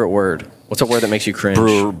least favorite word? What's a word that makes you cringe?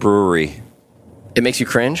 brewery. It makes you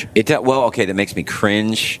cringe? That makes me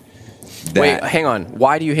cringe. Wait, hang on.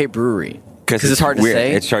 Why do you hate brewery? Because it's hard to weird.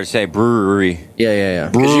 say? It's hard to say. Brewery.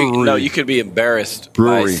 Yeah. You could be embarrassed by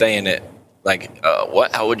Brewery. saying it. Like,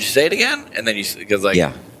 what? How would you say it again? And then because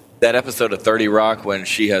that episode of 30 Rock when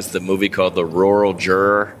she has the movie called The Rural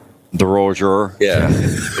Juror. The rural juror. Yeah.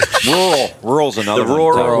 Rural's another The one.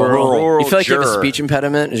 rural You feel like you have a juror. speech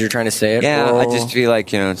impediment as you're trying to say it? Yeah, I Rural. just feel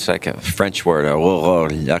like it's like a French word.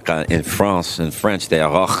 Like in France, in French, the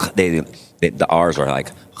R's are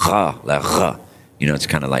like it's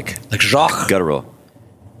kind of like Jacques. guttural.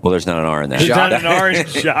 Well, there's not an R in that. There's not an orange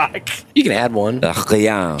Jacques. You can add one.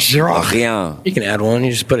 Rien. You can add one.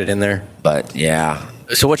 You just put it in there. But yeah.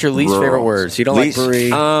 So what's your least Rural. favorite words? You don't Least- like brewery,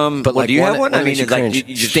 but like do you have one? that I mean, makes you like cringe.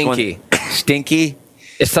 you just Stinky. Stinky.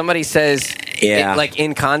 If somebody says, Yeah. like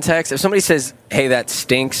in context, if somebody says, "Hey, that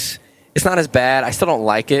stinks," it's not as bad. I still don't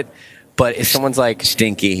like it. But if someone's like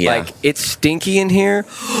Stinky, yeah. like it's stinky in here,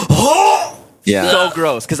 Yeah. so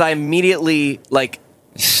gross because I immediately like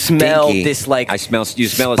smell Stinky. this like You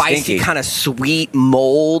smell it spicy stinky. kind of sweet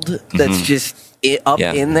mold that's just up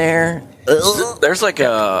Yeah. in there. Ugh. There's like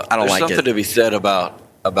I don't like something it. to be said about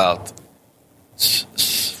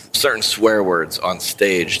certain swear words on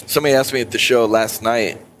stage. Somebody asked me at the show last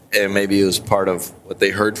night, and maybe it was part of what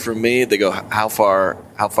they heard from me. They go, "How far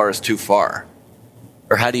is too far?"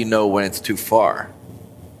 Or how do you know when it's too far?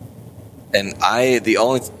 And the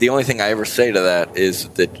only thing I ever say to that is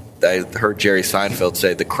that I heard Jerry Seinfeld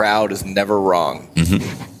say the crowd is never wrong.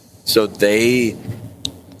 Mm-hmm. So they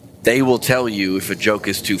will tell you if a joke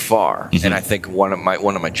is too far. Mm-hmm. And I think one of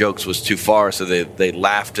my jokes was too far, so they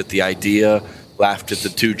laughed at the idea, laughed at the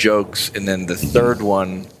 2 jokes, and then the third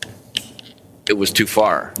one, it was too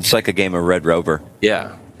far. It's like a game of Red Rover.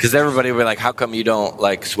 Yeah. Because everybody would be like, how come you don't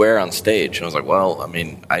like swear on stage? And I was like, well, I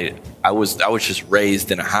mean, I was just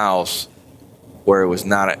raised in a house where it was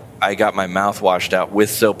not I got my mouth washed out with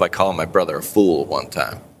soap by calling my brother a fool one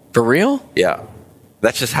time. For real? Yeah.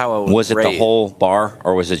 That's just how I was Was it raised. the whole bar,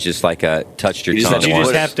 or was it just like a touched your tongue? Did you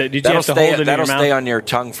just have to hold it in your That'll mouth? stay on your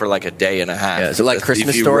tongue for like a day and a half. Yeah, is it like If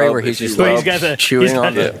Christmas you Story rub- where he's if just you So he's rub- got the chewing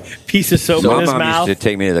on piece of soap My in his mom mouth. used to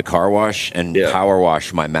take me to the car wash and Yeah. power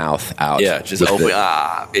wash my mouth out. Yeah, just with open.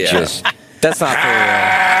 the- Just That's not for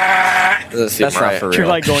real. Doesn't seem That's right. not for real. You're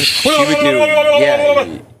like going. she would do.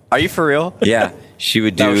 Yeah. Are you for real? Yeah, she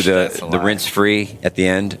would do That's a the lie. rinse free at the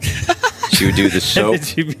end. She would do the soap. And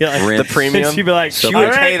she'd be like, rinse. The premium? She'd be like, She all would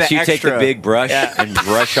right. she'd take the extra. big brush and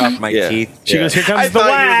brush off my Yeah. teeth. She goes, here comes the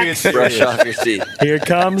wax. Brush off your teeth. Here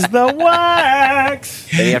comes the wax.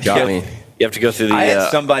 And you have to Got go. me. You have to go through the. I had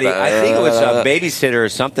somebody, I think it was a uh, babysitter or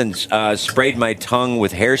something, sprayed my tongue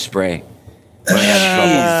with hairspray. When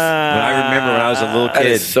I remember when I was a little That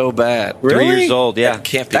kid, is so bad. 3 years old. Yeah, That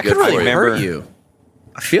can't be That good could really for you. hurt you.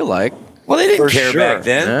 I feel like. Well, they didn't For care sure. back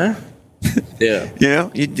then. Huh? Yeah. You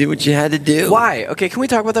know, you did what you had to do. Why? Okay, can we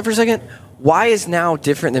talk about that for a second? Why is now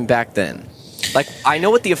different than back then? Like, I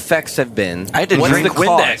know what the effects have been. I had to What's drink the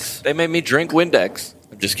cost? Windex. They made me drink Windex.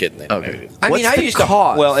 I'm just kidding. They Okay. made me- I What's mean, I the used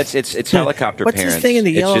cost? to. Well, it's helicopter What's this parents. thing in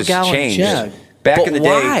the It's yellow just gallon changed. jug? Back But in the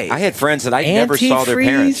why? day, I had friends that I never saw their Antifreeze?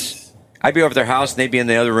 parents. I'd be over their house and they'd be in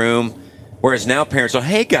the other room. Whereas now parents are,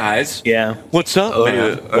 hey guys, Yeah. what's up,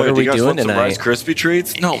 man? What are we you guys doing want some tonight? Rice Krispie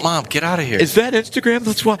treats? No, Mom, get out of here. Is that Instagram?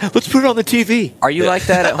 Let's put it on the TV. Are you like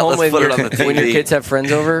that at home Let's when put your, it on the when your TV. kids have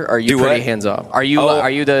friends over? Are you Do pretty what? hands off? Are you Oh, are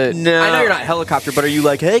you the? no. I know you're not helicopter, but are you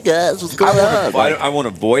like, hey guys, what's going on? I won't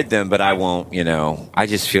avoid them, but I won't. You know, I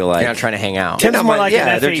just feel like You're not trying to hang out. Tim's know, more but like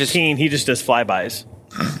yeah, an they're F-18. just- He just does flybys.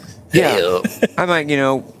 yeah. I'm like, you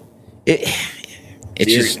know,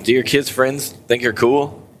 it's Do your kids' friends think you're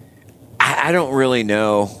cool? I don't really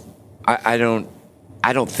know. I don't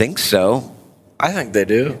think so. I think they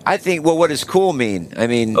do. I think. Well, what does cool mean? I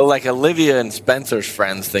mean, Well, like Olivia and Spencer's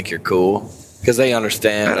friends think you're cool because they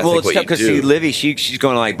understand. I well, think it's what tough you because do. see, Livy, she's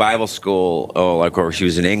going to like Bible school. Oh, like or she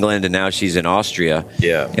was in England and now she's in Austria.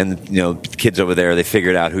 Yeah. and you know, kids over there they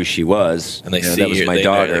figured out who she was. and they You know, see that was you, my they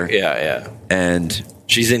know, daughter. like, yeah. And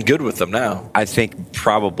She's in good with them now. I think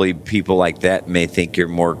probably people like that may think you're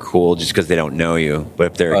more cool just because they don't know you. But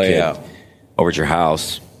if they're a Oh, kid yeah. over at your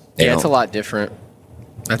house, they Yeah, it's a don't- lot different.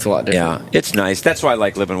 That's a lot different. Yeah, it's nice. That's why I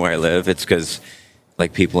like living where I live. It's because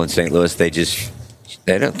like people in St. Louis, they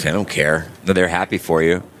don't care. They're happy for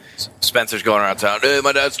you. Spencer's going around town. Hey,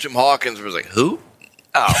 my dad's Jim Hawkins. I was like, who?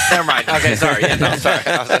 Oh, never mind. Okay, sorry. Yeah, no, sorry.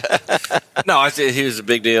 No, I said he was a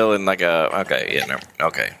big deal and like okay, yeah, never,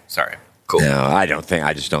 okay, sorry. Cool. No, I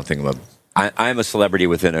just don't think I'm a celebrity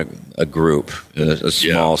within a group, a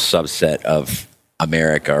small subset of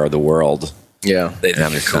America or the world. Yeah. They And think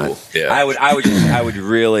I'm you're just cool. not- Yeah. I would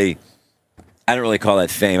really, I don't really call that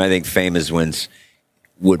fame. I think fame is when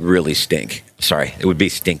would really stink. Sorry, it would be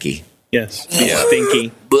stinky, Yes.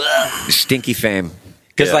 Stinky. stinky fame.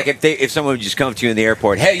 Because Yeah. like if someone would just come to you in the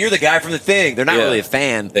airport, hey, you're the guy from the thing. They're not Yeah. really a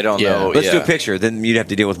fan. They don't Yeah. know. Let's do yeah. a picture. Then you'd have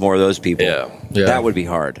to deal with more of those people. Yeah. Yeah. That would be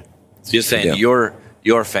hard. So you're saying Yeah.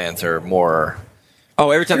 your fans are more. Oh,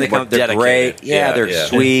 every time they More come, they're dedicated. great. Yeah, Yeah, they're yeah.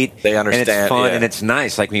 sweet. They And it's understand, fun yeah. and it's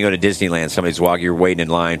nice. Like when you go to Disneyland, somebody's walking, you're waiting in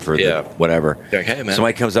line for Yeah. the whatever. You're like, hey, man.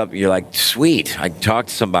 Somebody comes up, you're like, sweet. I can talk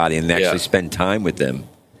to somebody and actually Yeah. spend time with them.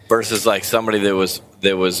 Versus like somebody that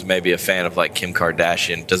was maybe a fan of like Kim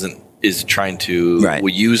Kardashian is trying to Right.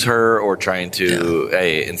 use her or trying to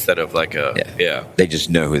hey instead of like a yeah. They just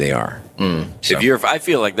know who they are. So- I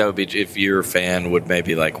feel like that would be if your fan would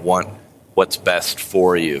maybe like want what's best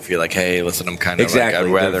for you. If you're like, hey, listen, I'm kind of Exactly. like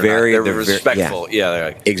I'd rather They're very- they're they're very- respectful. Yeah, they're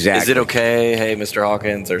like, Exactly. Is it okay? Hey, Mr.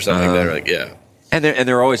 Hawkins or something like that. Or like, yeah, And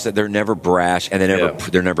they're always they're never brash and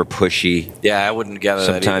they're never pushy. yeah. I wouldn't gather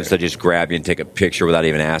Sometimes that they'll just grab you and take a picture without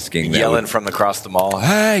even asking. That yelling would- from across the mall.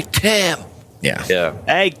 Hey, Tim. yeah. Yeah.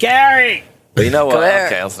 Hey, Gary. But you know what? Come here.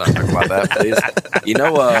 Okay, let's not talk about that, please. You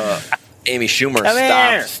know, Amy Schumer Come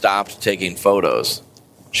here. stopped taking photos.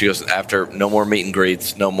 She goes after no more meet and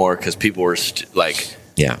greets, no more because people were like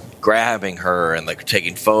Yeah. grabbing her and like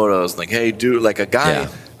taking photos. Like, hey, dude, like a guy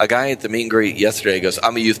at the meet and greet yesterday goes,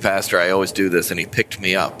 "I'm a youth pastor. I always do this," and he picked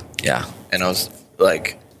me up, Yeah. and I was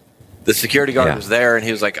like, the security guard Yeah. was there, and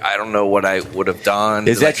he was like, I don't know what I would have done.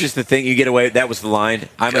 Is that Like, just the thing you get away? That was the line.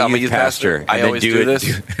 I'm a youth pastor. I And then always do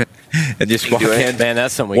this. and just walk do it. in. Man,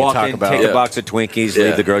 that's something we Walk can talk in, about. take Yeah. a box of Twinkies, Yeah.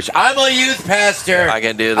 leave the grocery. I'm a youth pastor. I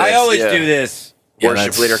can do this. I always yeah. do this. Worship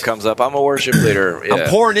that's- leader comes up. I'm a worship leader. Yeah. I'm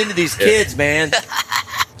pouring into these kids, man.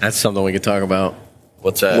 That's something we could talk about.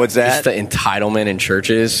 What's that? What's Just that? the entitlement in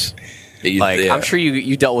churches. Like, Yeah. I'm sure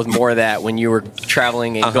you dealt with more of that when you were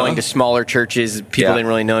traveling and going to smaller churches. People Yeah. didn't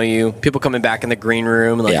really know you. People coming back in the green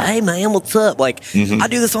room and like, Yeah. hey, man, what's up? Like, I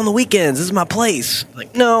do this on the weekends. This is my place.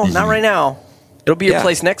 Like, no, not right now. It'll be your Yeah.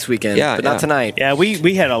 place next weekend, Yeah, but yeah. not tonight. Yeah,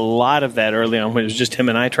 we had a lot of that early on when it was just him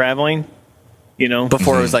and I traveling. You know,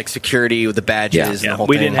 Before it was like security with the badges Yeah. and the Yeah, whole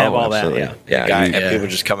we thing. didn't have Oh, all that. absolutely. Yeah, Yeah, And you- people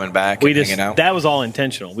just coming back we and just hanging out. that was all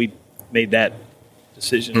intentional. We made that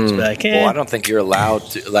decision. It's like, Well, I don't think you're allowed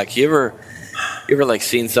to. Like, you ever like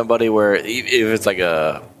seen somebody where if it's like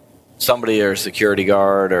somebody or a security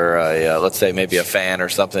guard or let's say maybe a fan or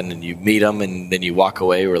something, and you meet them and then you walk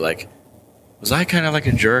away, we're like, was I kind of like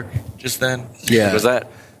a jerk just then? Yeah. Was that?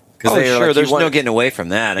 Oh, they were sure. like, There's you no want- getting away from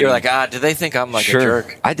that. You're like, do they think I'm like a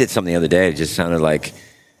jerk? I did something the other day. It just sounded like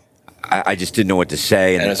I just didn't know what to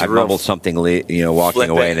say, And and it's I real mumbled something, walking flippant,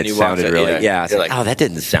 away, and and it you walked sounded it, really, yeah. it's You're like, like, oh, that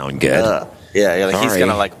didn't sound good. Yeah, you're like, he's Sorry.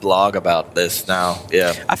 gonna like blog about this now.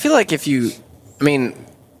 Yeah, I feel like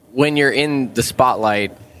when you're in the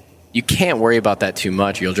spotlight, you can't worry about that too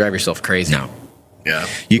much. You'll drive yourself crazy. No, yeah.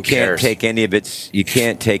 you Who can't cares? take any of it. You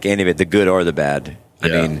can't take any of it, the good or the bad. I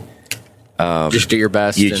Yeah. mean, Just do your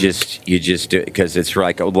best. you and- just do it because it's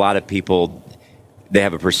like a lot of people. They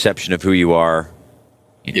have a perception of who you are.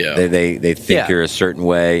 Yeah. They think Yeah. you're a certain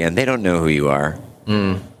way, and they don't know who you are.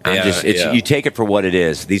 Yeah. You take it for what it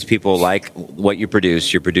is. These people like what you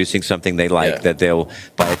produce. You're producing something they like, Yeah. that they'll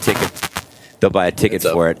buy a ticket. They'll buy a ticket It's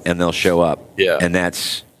up. for it, and they'll show up. Yeah. and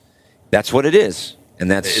that's what it is. And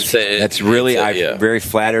that's really I'm very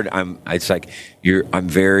flattered. I'm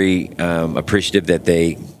very appreciative that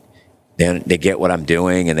they get what I'm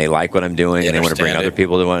doing and they like what I'm doing and they want to bring understand other it.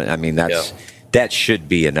 people to it. I mean that should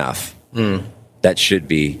be enough. That should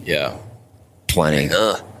be Yeah. plenty.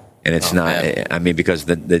 And it's not. man. I mean, because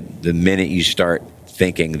the minute you start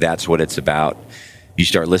thinking that's what it's about, you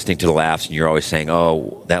start listening to the laughs, and you're always saying,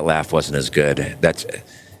 "Oh, that laugh wasn't as good." That's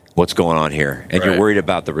what's going on here, and you're Right. worried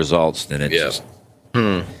about the results. Then it's Yeah. just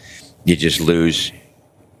you just lose.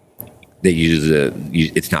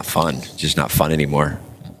 It's not fun. It's just not fun anymore.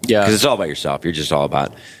 Yeah. Because it's all about yourself. You're just all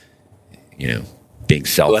about being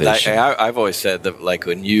selfish. I've always said that, like,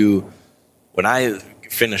 when I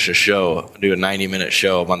finish a show, do a 90-minute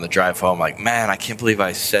show, I'm on the drive home, like, man, I can't believe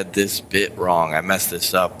I said this bit wrong. I messed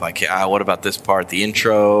this up. What about this part, the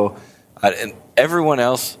intro? And everyone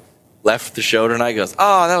else left the show tonight, goes,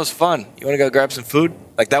 oh, that was fun. You want to go grab some food?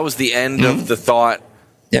 Like, that was the end of the thought.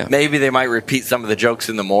 Yeah. Maybe they might repeat some of the jokes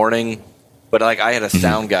in the morning. But, like, I had a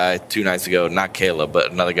sound guy 2 nights ago, not Caleb,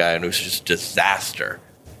 but another guy, and it was just disaster.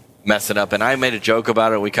 Messing up, and I made a joke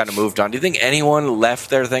about it. We kind of moved on. Do you think anyone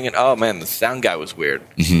left there thinking, "Oh man, the sound guy was weird"?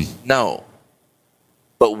 No,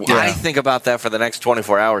 but I think about that for the next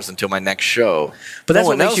 24 hours until my next show. But that's No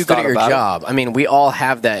what one makes else you good thought at your about it. job. I mean, we all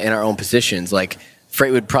have that in our own positions. Like,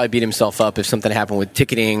 Freight would probably beat himself up if something happened with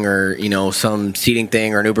ticketing or, some seating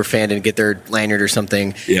thing, or an Uber fan didn't get their lanyard or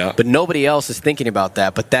something. Yeah. But nobody else is thinking about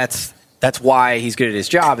that. But that's why he's good at his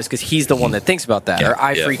job, is because he's the one that thinks about that. Yeah. Or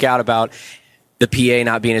I Yeah. freak out about the PA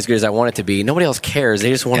not being as good as I want it to be. Nobody else cares. They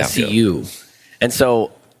just want to see you. And so,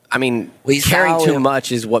 I mean, caring too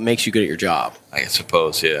much is what makes you good at your job. I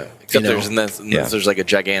suppose, yeah. Except Yeah. there's like a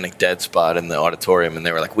gigantic dead spot in the auditorium, and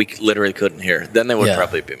they were like, we literally couldn't hear. Then they would Yeah.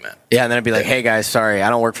 probably be mad. Yeah, and then I'd be like, hey, guys, sorry, I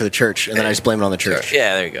don't work for the church. And then I just blame it on the church.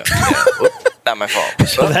 Yeah, there you go. Yeah. Whoop, not my fault.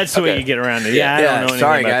 so that's the way you get around it. Yeah, I don't know anything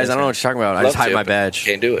sorry, about guys, this I don't know guy. what you're talking about. I just Love hide to, my but badge.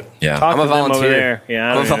 Can't do it. Yeah. Talk I'm a to them over volunteer. there. Yeah,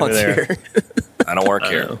 I I'm a don't know over there. volunteer. I don't work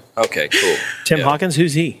here. Okay, cool. Tim Yeah. Hawkins,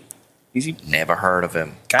 who's he? Easy Never heard of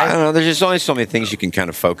him. I don't know. There's just only so many things you can kind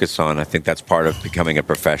of focus on. I think that's part of becoming a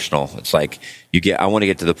professional. It's like I want to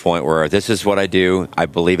get to the point where this is what I do. I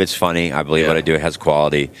believe it's funny. I believe what I do has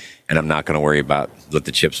quality, and I'm not going to worry about let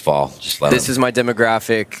the chips fall. Just let This them. is my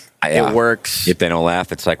demographic. Yeah. It works. If they don't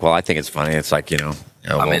laugh, it's like, well, I think it's funny. It's like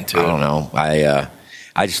I'm into I it. don't know.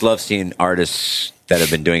 I just love seeing artists that have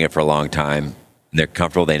been doing it for a long time. And they're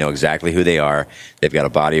comfortable. They know exactly who they are. They've got a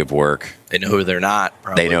body of work. They know who they're not.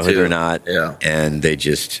 Probably, They know who too. they're not. Yeah. And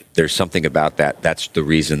there's something about that. That's the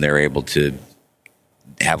reason they're able to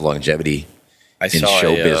have longevity I in saw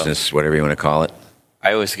show a, business, whatever you want to call it.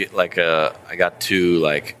 I always get I got too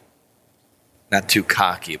not too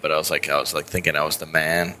cocky, but I was thinking I was the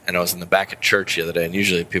man, and I was in the back of church the other day, and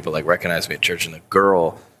usually people recognize me at church, and the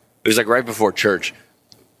girl, it was right before church,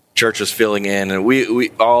 church was filling in, and we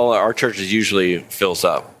all our churches usually fills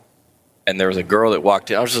up. And there was a girl that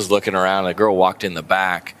walked in. I was just looking around. And a girl walked in the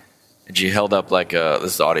back, and she held up like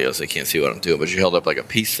this is audio, so you can't see what I'm doing, but she held up like a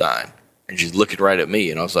peace sign, and she's looking right at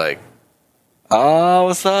me, and I was like, "Oh,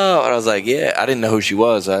 what's up?" And I was like, "Yeah." I didn't know who she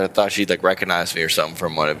was. I thought she'd like recognize me or something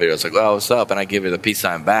from one of the videos. Like, "Oh, what's up?" And I give her the peace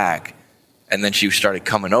sign back, and then she started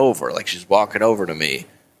coming over, like she's walking over to me.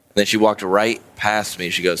 And then she walked right past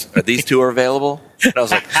me. She goes, "Are these two available?" And I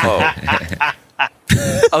was like, "Oh."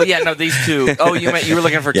 Oh yeah, no, these two. Oh, you were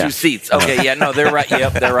looking for 2 seats. Okay, yeah, no, they're right.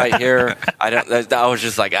 Yep, they're right here. I was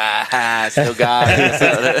just like, still got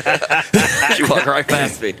it. She walked right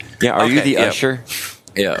past me. Yeah, are you the usher?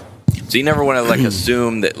 Yeah. So you never want to like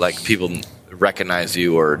assume that like people recognize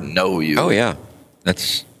you or know you. Oh yeah,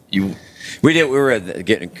 that's you. We were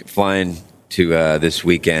flying to this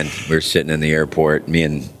weekend. We were sitting in the airport, me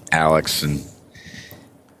and Alex, and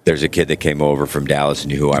there's a kid that came over from Dallas,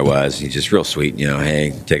 knew who I was. He's just real sweet,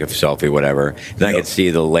 hey, take a selfie, whatever. And I could see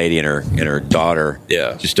the lady and her daughter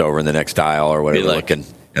just over in the next aisle or whatever, looking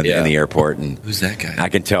in the airport. And who's that guy? I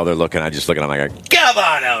can tell they're looking. I just look at them. I go, "Come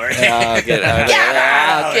on over here. Get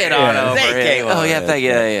on over here. Oh yeah, thank you.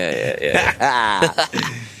 Yeah.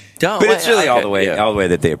 But it's really all the way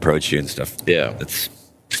that they approach you and stuff. Yeah,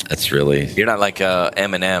 that's really. You're not like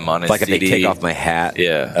Eminem on his like CD. If they take off my hat.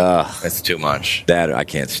 Yeah, that's too much. That I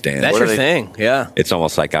can't stand. That's your thing. Yeah, it's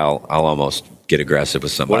almost like I'll almost get aggressive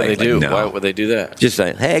with somebody. What do they do? No. Why would they do that? Just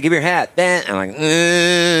like, "Hey, give me your hat." Then I'm like,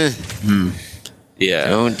 yeah,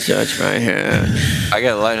 don't touch my hat. I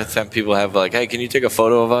got a lot of time people have like, "Hey, can you take a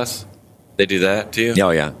photo of us?" They do that to you.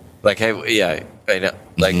 Oh yeah. Like, "Hey, yeah, I know."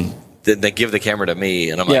 Like. They give the camera to me,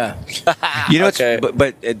 and I'm like, okay.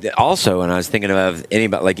 But also, and I was thinking of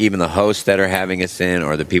anybody, like even the hosts that are having us in,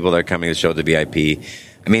 or the people that are coming to the show, the VIP.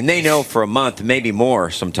 I mean, they know for a month, maybe more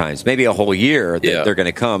sometimes, maybe a whole year that they're going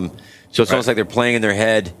to come. So it's almost like they're playing in their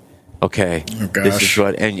head. Okay, this is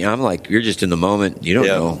what, and I'm like, you're just in the moment. You don't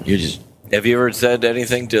know. You're just. Have you ever said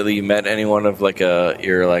anything till you met anyone of like a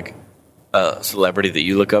celebrity that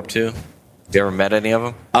you look up to? Have you ever met any of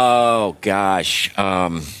them? Oh gosh.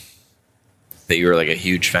 That you were like a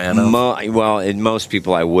huge fan of? Well, in most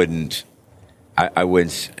people, I wouldn't. I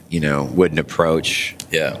wouldn't approach.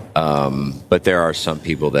 Yeah. But there are some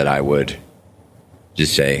people that I would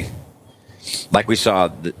just say, like we saw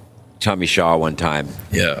Tommy Shaw one time.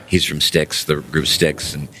 Yeah. He's from Styx, the group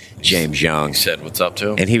Styx, and James Young. He said, "What's up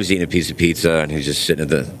to him?" And he was eating a piece of pizza, and he was just sitting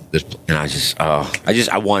at and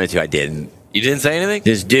I wanted to, I didn't. You didn't say anything?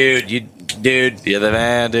 This dude, you're the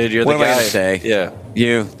man, dude. You're what the guy. What am I going to say?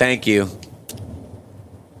 Yeah. Thank you.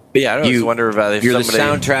 But yeah, I always wonder about if you're somebody, the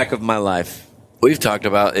soundtrack of my life. We've talked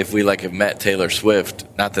about if we like have met Taylor Swift.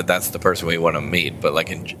 Not that that's the person we want to meet, but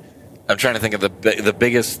like I'm trying to think of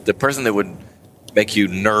the person that would make you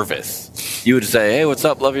nervous. You would say, "Hey, what's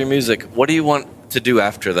up? Love your music. What do you want to do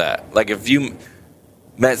after that?" Like if you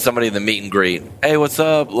met somebody in the meet and greet, "Hey, what's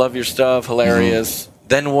up? Love your stuff. Hilarious."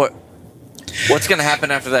 Then what? What's going to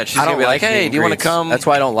happen after that? She's going to be like, "Hey, do you want to come?" That's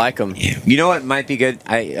why I don't like them. Yeah. You know what might be good?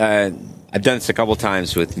 I've done this a couple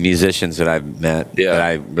times with musicians that I've met that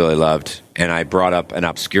I really loved, and I brought up an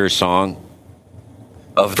obscure song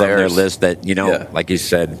of from their list that like you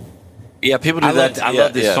said. Yeah, people do that. I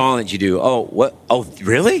love this song that you do. Oh, what? Oh,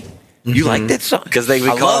 really? You like that song? Because I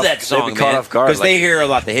love that song, caught off guard. Because they hear a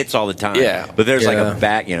lot the hits all the time. Yeah, but there's like a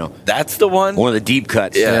back. That's the one. One of the deep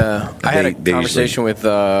cuts. Yeah, I had a conversation with.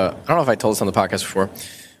 I don't know if I told this on the podcast before.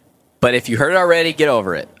 But if you heard it already, get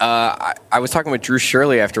over it. I was talking with Drew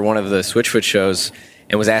Shirley after one of the Switchfoot shows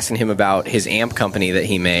and was asking him about his amp company that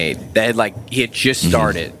he made that he had just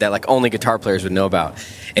started that only guitar players would know about.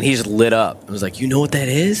 And he just lit up. I was like, "You know what that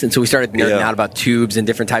is?" And so we started nerding out about tubes and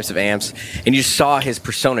different types of amps. And you just saw his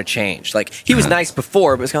persona change. Like he was nice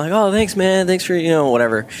before, but it's kind of like, "Oh, thanks, man. Thanks for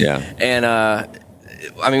whatever." Yeah. And I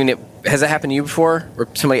mean, has that happened to you before? Where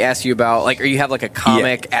somebody asks you about or you have like a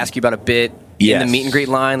comic ask you about a bit. In the meet and greet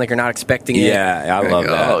line, like you're not expecting it. Yeah, I love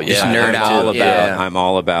that. Oh, yeah. Just nerd out. I'm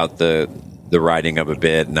all about the writing of a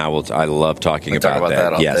bit, and I love talking about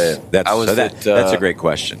that. All yes, day. that's a great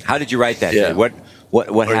question. How did you write that? Yeah. What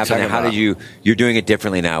happened? How did you're doing it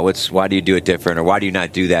differently now? Why do you do it different, or why do you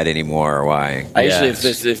not do that anymore, or why? I usually,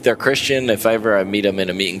 if they're Christian, if I meet them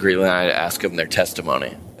in a meet and greet line, I ask them their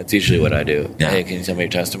testimony. That's usually what I do. Yeah. Hey, can you tell me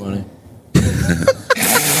your testimony?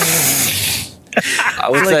 I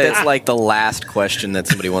would say that's like the last question that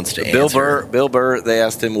somebody wants to answer. Bill Burr, they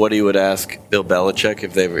asked him what he would ask Bill Belichick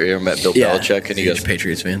if they ever met Bill Belichick, and he goes,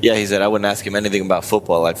 Patriots fan. Yeah, he said I wouldn't ask him anything about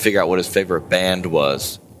football. I'd figure out what his favorite band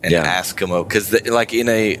was and ask him because, like in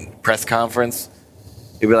a press conference,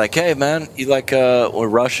 He'd be like, "Hey, man, you like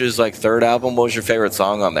Rush's like third album? What was your favorite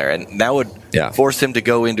song on there?" And that would force him to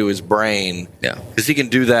go into his brain. Yeah, because he can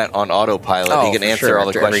do that on autopilot. He can answer all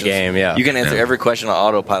the questions. Every game, yeah. You can answer every question on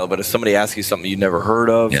autopilot. But if somebody asks you something you never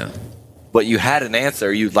heard of, but you had an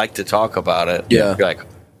answer, you'd like to talk about it. Yeah, you're like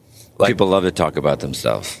people love to talk about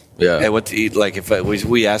themselves. Yeah. And what to eat? Like if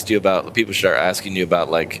we asked you about, people start asking you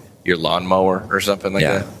about like your lawnmower or something like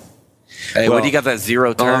that. Hey, what do you got that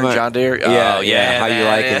zero turn John Deere? Yeah, how you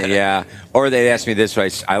liking it? Yeah. Or they ask me this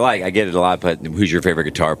way. I get it a lot, but who's your favorite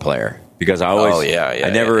guitar player? Because I always, I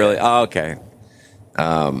never really. Oh, okay.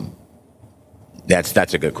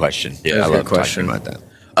 That's a good question. Yeah, I love talking about that.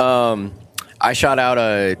 I shot out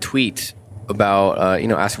a tweet about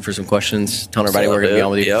asking for some questions, telling everybody we're going to be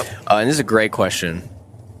on with you. And this is a great question.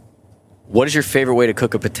 What is your favorite way to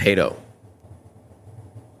cook a potato?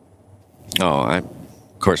 Of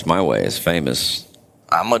course, my way is famous.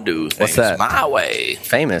 I'm going to do things my way.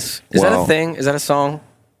 Famous? Is that a thing? Is that a song?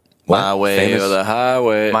 My way or the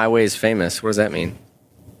highway. My way is famous. What does that mean?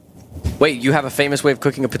 Wait, you have a famous way of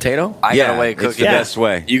cooking a potato? I got a way of cooking. It's the best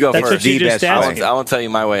way. You go That's first. What you just asked. I want to tell you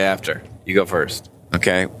my way after. You go first.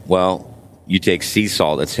 Okay, well, you take sea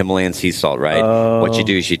salt. It's Himalayan sea salt, right? What you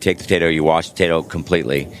do is you take the potato, you wash the potato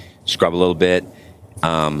completely, scrub a little bit.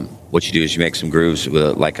 What you do is you make some grooves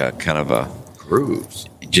with like a kind of a... Grooves?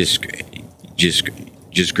 Just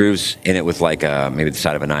grooves in it with like maybe the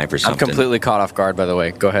side of a knife or something. I'm completely caught off guard, by the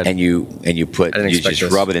way. Go ahead. And you just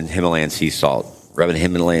rub it in Himalayan sea salt. Rub it in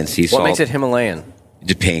Himalayan sea salt. What makes it Himalayan?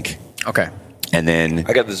 Just pink. Okay. And then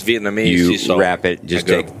I got this Vietnamese sea salt. You wrap it.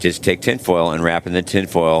 Just take tinfoil and wrap it in the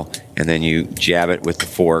tinfoil, and then you jab it with the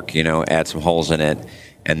fork. Add some holes in it,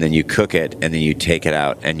 and then you cook it, and then you take it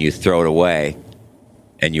out and you throw it away,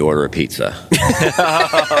 and you order a pizza.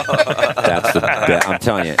 That's I'm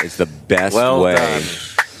telling you, it's the best way. Done.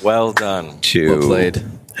 Well done. Well played.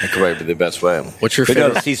 That could be the best way. What's your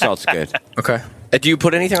favorite? No, sea salt's good. Okay. Do you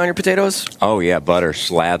put anything on your potatoes? Oh yeah, butter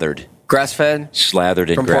slathered. Grass-fed? Slathered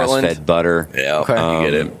in grass-fed butter. Yeah, okay.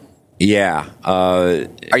 You get it. Yeah.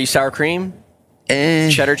 Are you sour cream?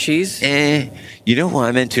 Cheddar cheese? You know what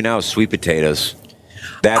I'm into now is sweet potatoes.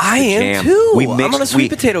 That's I the am jam. too. I'm on a sweet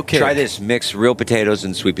potato kick. Try this. Mix real potatoes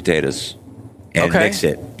and sweet potatoes. And mix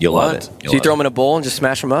it. You'll love it. So you throw them in a bowl and just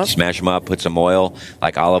smash them up? Smash them up. Put some oil,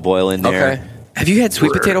 like olive oil in there. Okay. Have you had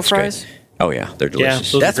sweet potato fries? Oh, yeah. They're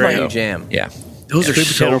delicious. Yeah, that's my new jam. Yeah. Those are sweet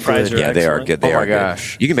potato fries. Yeah, they are good. They are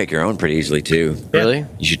gosh. good. You can make your own pretty easily, too. Really?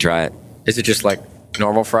 You should try it. Is it just like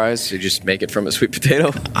normal fries? You just make it from a sweet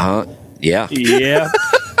potato? Yeah. Yeah.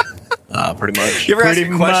 Pretty much. You ever ask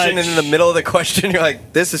a question and in the middle of the question you're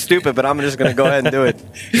like, this is stupid, but I'm just going to go ahead and do it.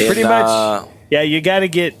 Pretty much. Yeah, you got to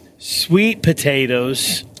get sweet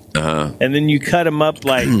potatoes, and then you cut them up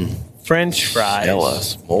like French fries. Tell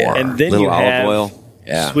us more. And then Little you olive have oil.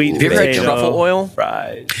 Yeah. sweet Have you potato ever had truffle oil?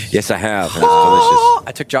 fries. Yes, I have. And it's delicious.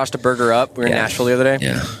 I took Josh to Burger Up. We were in Nashville the other day.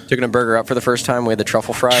 Yeah. Took him to Burger Up for the first time. We had the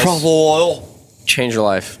truffle fries. Truffle oil. Changed your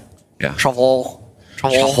life. Yeah. Truffle.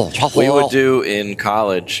 We would do in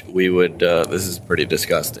college, this is pretty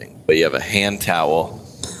disgusting, but you have a hand towel.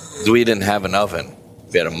 Because we didn't have an oven.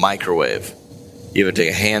 We had a microwave. You would take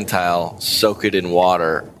a hand towel, soak it in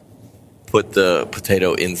water, put the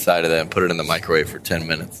potato inside of that, and put it in the microwave for 10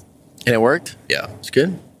 minutes. And it worked? Yeah. It's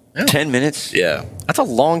good. Yeah. 10 minutes? Yeah. That's a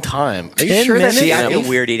long time. Are you 10 sure minutes? that's See, I feel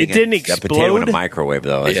weird eating It didn't a potato in a explode? microwave,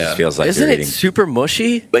 though. It just feels like Isn't you're it eating. super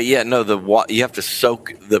mushy? But yeah, no, you have to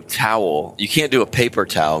soak the towel. You can't do a paper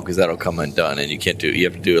towel because that'll come undone, and you have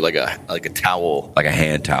to do it like a towel. Like a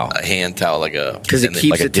hand towel. A hand towel, because it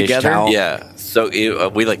keeps like a it dish together. towel? Yeah. So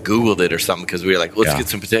we Googled it or something because we were like, let's get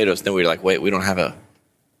some potatoes. Then we were like, wait, we don't have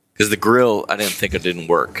because the grill. I didn't think it didn't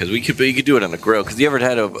work because you could do it on the grill. Because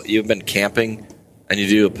you've been camping and you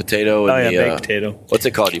do a potato and baked potato. What's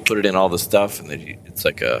it called? You put it in all the stuff and then it's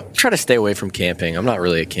like a. Try to stay away from camping. I'm not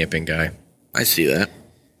really a camping guy. I see that.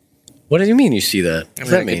 What do you mean you see that? What does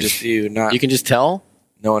that mean? You can just tell?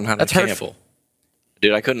 knowing how to That's camp. hurtful.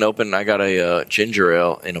 Dude, I couldn't open. I got a ginger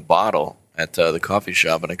ale in a bottle at the coffee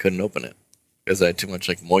shop, and I couldn't open it because I had too much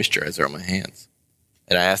moisturizer on my hands.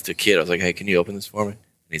 And I asked a kid, I was like, "Hey, can you open this for me?" And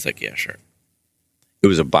he's like, "Yeah, sure." It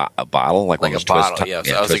was a bottle, like a bottle. Yeah.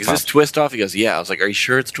 So I was like, "Is this Twist Off?" He goes, "Yeah." I was like, "Are you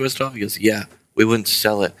sure it's Twist Off?" He goes, "Yeah. We wouldn't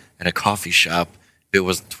sell it at a coffee shop if it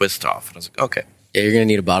wasn't Twist Off." And I was like, "Okay." Yeah, you're gonna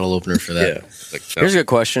need a bottle opener for that. Yeah. So. Here's a good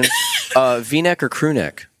question: V-neck or crew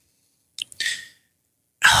neck?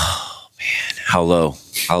 Oh man, how low?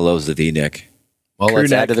 How low is the V-neck? Well, Crew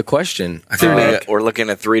let's neck. add to the question. I think we're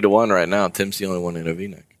looking at 3-1 right now. Tim's the only one in a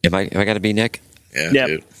V-neck. Have I got a V-neck? Yeah, Yep.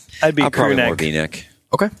 dude. I'd be I'm crew probably more neck. V-neck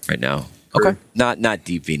Okay. right now. Okay. Not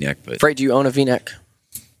deep V-neck, but Freight, do you own a V-neck?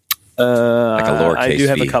 Like a lowercase I do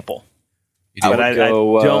have V. a couple, I but would I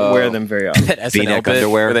go, don't wear them very often. that SNL V-neck bit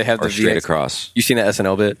underwear where they have or the straight V-necks. across? You seen that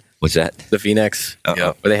SNL bit? What's that? The V-necks?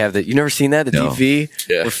 Yeah. Where they have the, you never seen that? The No. deep V?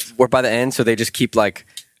 Yeah. Where by the end, so they just keep like,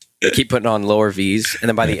 they keep putting on lower Vs, and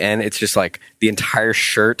then by the end, it's just like the entire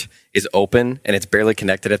shirt is open and it's barely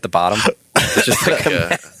connected at the bottom. It's just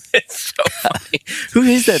like it's so funny. Who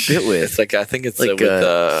is that bit with? It's like I think it's Like, with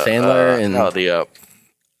Sandler and- no, the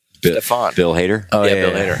Stefan. Bill Hader? Oh, yeah,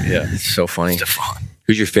 Bill Hader. Yeah. It's so funny. Stefan.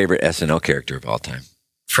 Who's your favorite SNL character of all time?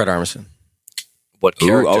 Fred Armisen. What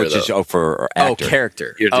character? Ooh, it's though? just for Oh, actor.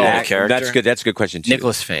 character. You're doing a Act- character? That's good. That's a good question too.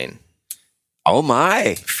 Nicholas Fane. Oh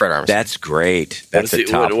my, Fred Armisen. that's great. That's is a he-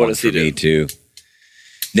 top what one does for he me do? too.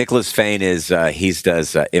 Nicholas Fane is he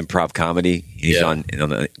does improv comedy. He's Yeah. on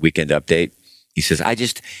the Weekend Update. He says,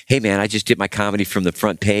 "Hey man, I just did my comedy from the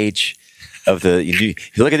front page of the.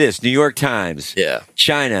 Look at this, New York Times. Yeah.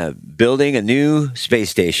 China building a new space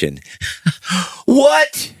station.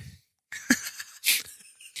 What?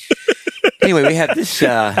 Anyway, we have this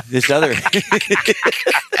other,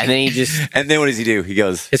 and then he just, and then what does he do? He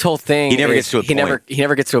goes, his whole thing. He never is gets to a he never point. he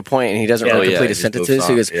never gets to a point, and he doesn't Yeah, really yeah, complete he his just moves sentences. So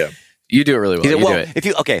he on. goes, Yeah. "You do it really well. He said, You well, do it." if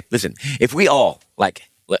you listen, if we all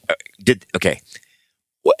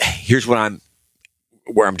here's where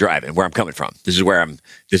I'm driving, where I'm coming from. This is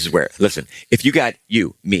where listen, if you got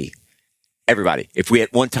you, me, everybody, if we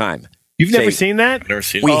at one time You've never say seen that? Never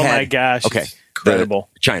seen we Oh had- my gosh! okay, it's incredible,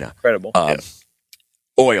 China, incredible.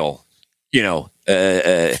 oil, And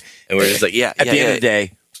we're just like, at the end of the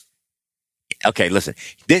day, okay, listen,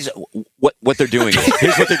 this what they're doing.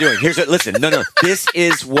 Here's what they're doing. Listen, no, this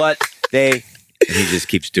is what they. And he just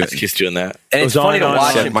keeps doing. Keeps doing that. And it's Goes funny to on and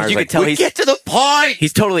watch on. him Myers because you like, can tell "We get to the point.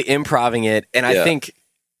 he's totally improving it. And I Yeah. think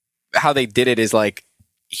how they did it is like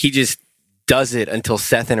he just does it until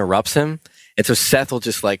Seth interrupts him, and so Seth will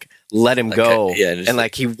just like let him go, yeah, just and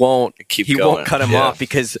like he won't keep he going. won't cut him Yeah. off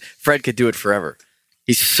because Fred could do it forever.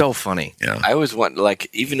 He's so funny. I always want, like,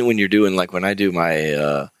 even when you're doing, like, when I do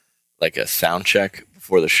my like a sound check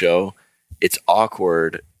before the show, it's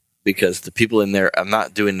awkward because the people in there, I'm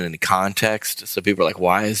not doing it in context. So people are like,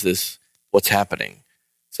 why is this? What's happening?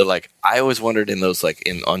 So, like, I always wondered in those, like,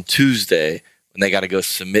 on Tuesday when they got to go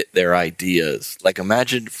submit their ideas. Like,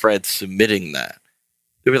 imagine Fred submitting that.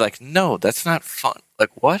 They'd be like, no, that's not fun.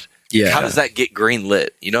 Like, what? Yeah. How does that get green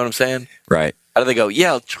lit? You know what I'm saying? Right. How do they go,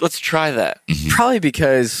 yeah, let's try that? Probably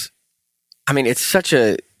because, I mean, it's such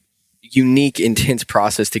a unique, intense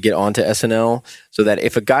process to get onto SNL, so that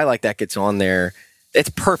if a guy like that gets on there, it's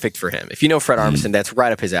perfect for him. If you know Fred Armisen, that's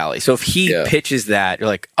right up his alley. So if he Yeah. pitches that, you're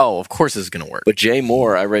like, oh, of course this is going to work. But Jay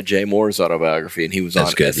Moore, I read Jay Moore's autobiography, and he was That's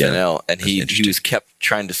on good, SNL, and he interesting. was kept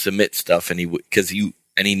trying to submit stuff, and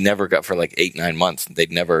he never got for like 8-9 months. They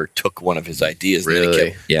never took one of his ideas. And then he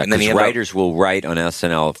Really? kept, Yeah, and then he because ended writers will write on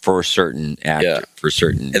SNL for certain actor, Yeah. for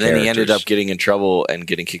certain. and then he ended characters. up getting in trouble and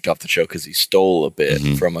getting kicked off the show because he stole a bit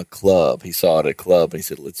Mm-hmm. from a club. He saw it at a club, and he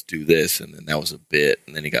said, "Let's do this," and then that was a bit,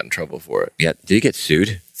 and then he got in trouble for it. Yeah, did he get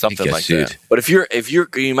sued? Something He got like sued. that. But if you're,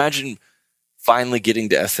 can you imagine finally getting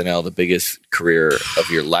to SNL, the biggest career of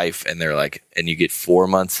your life, and they're like, and you get 4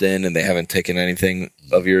 months in, and they haven't taken anything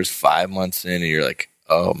of yours 5 months in, and you're like,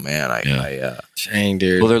 oh man, Dang,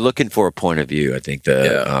 dude. Well, they're looking for a point of view. I think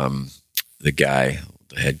the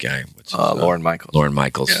head guy, what's his name? Lorne Michaels. Lorne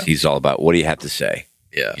Michaels. Yeah. He's all about what do you have to say?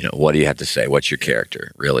 Yeah. You know, what do you have to say? What's your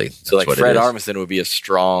character? Really? So like what Fred it is. Armisen would be a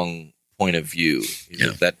strong point of view.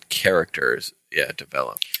 Yeah. That character is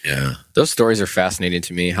developed. Yeah. Those stories are fascinating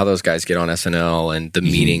to me, how those guys get on SNL and the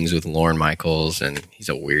meetings with Lorne Michaels, and he's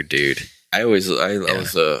a weird dude. I always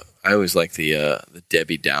like the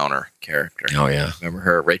Debbie Downer character. Oh yeah. Remember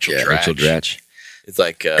her, Rachel Yeah. Dratch. Rachel Dratch. It's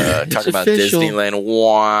like talking about official. Disneyland.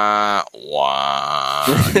 Wah, wah.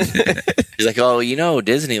 He's like, oh,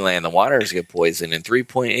 Disneyland, the waters get poisoned and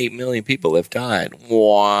 3.8 million people have died.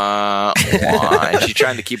 Wah, wah. And she's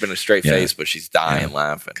trying to keep it in a straight Yeah. face, but she's dying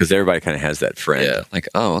laughing. Because everybody kind of has that friend. Yeah. Like,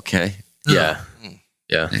 oh, okay. Yeah.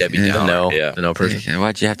 Yeah. Debbie Yeah. Downer. The no person. Okay,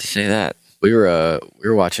 why'd you have to say that? We were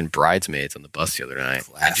watching Bridesmaids on the bus the other night.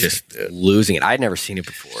 And just dude. losing it. I'd never seen it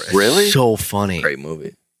before. It's Really? so funny. Great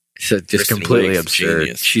movie. So just Kristen completely Wiig's absurd.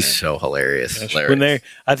 genius, She's man. so hilarious. Hilarious. When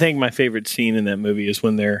I think my favorite scene in that movie is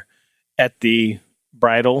when they're at the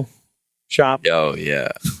bridal shop. Oh, yeah.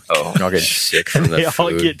 Oh, They all get sick from the They all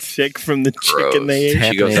food. get sick from the Gross. chicken they ate.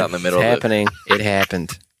 She goes out in the middle It's of it. happening. It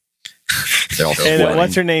happened. They're all And sweating.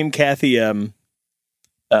 what's her name? Kathy, the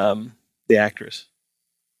actress.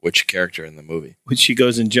 Which character in the movie? When she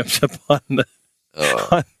goes and jumps up on the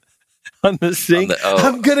Oh, on the sink. oh.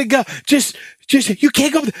 I'm gonna go. Just you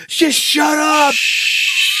can't go. Just shut up.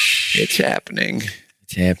 It's happening.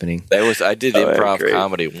 It's happening. I did improv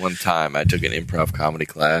comedy one time. I took an improv comedy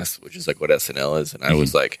class, which is like what SNL is, and I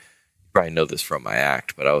was like, you probably know this from my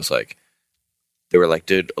act, but I was like, they were like,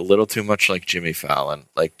 dude, a little too much like Jimmy Fallon.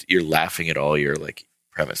 Like you're laughing at all your like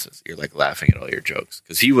premises. You're like laughing at all your jokes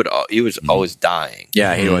because he was always dying.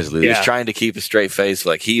 Yeah, he always lose. He was trying to keep a straight face.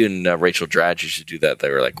 Like he and Rachel Dratch used to do that. They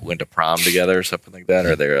were like went to prom together or something like that,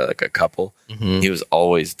 or they were like a couple. He was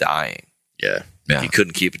always dying. Yeah. He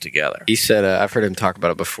couldn't keep it together. He said, I've heard him talk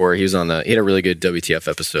about it before. He was on he had a really good WTF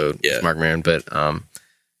episode with Mark Maron, but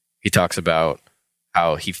he talks about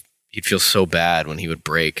how he'd feel so bad when he would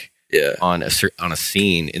break on a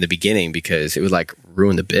scene in the beginning because it would like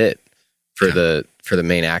ruin the bit for the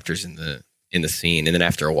main actors in the scene. And then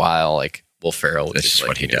after a while, like Will Ferrell would just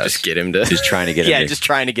what he does. Just get him to just trying to get him just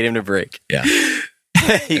trying to get him to break. Yeah.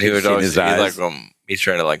 He would always he's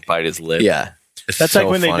trying to like bite his lip. Yeah. That's so like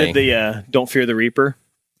when they did the Don't Fear the Reaper.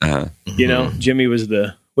 You know, Jimmy was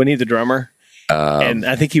wasn't he the drummer? And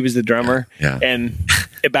I think he was the drummer. Yeah. And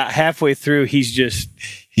about halfway through, he's just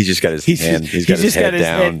got his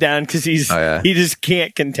head down because he just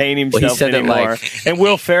can't contain himself anymore. And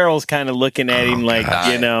Will Ferrell's kind of looking at him like,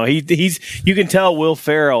 you know, you can tell Will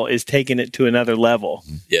Ferrell is taking it to another level.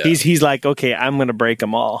 Yeah. He's like, okay, I'm going to break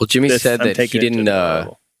them all. Well, Jimmy said that he didn't.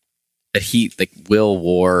 That he like Will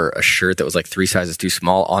wore a shirt that was like 3 sizes too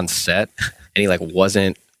small on set, and he like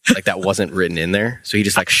wasn't like that wasn't written in there, so he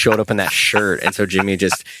just like showed up in that shirt, and so Jimmy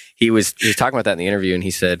he was talking about that in the interview, and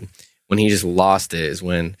he said when he just lost it is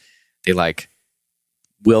when they like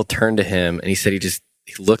Will turned to him, and he said he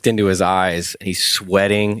looked into his eyes, and he's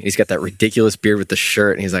sweating, and he's got that ridiculous beard with the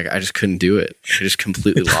shirt, and he's like, I just couldn't do it, I just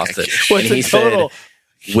completely lost it. What's and he the total? Said,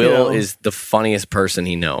 Will is the funniest person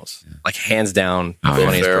he knows. Like, hands down, the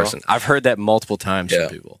funniest person. I've heard that multiple times from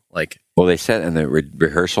people. Like, well, they said in the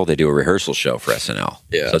rehearsal, they do a rehearsal show for SNL.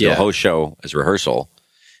 Yeah. So the whole show is rehearsal.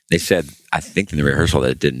 They said, I think in the rehearsal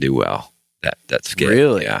that it didn't do well. That skit.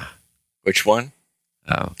 Really? Yeah. Which one?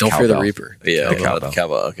 Don't Fear the Reaper. Yeah.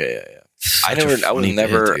 Cowbell. Okay, yeah.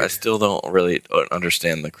 I still don't really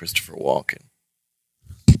understand the Christopher Walken.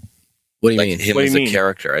 What do you mean? Him as a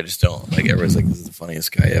character, I just don't like. Everyone's like, "This is the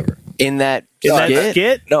funniest guy ever." In that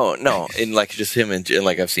skit? No. In like just him and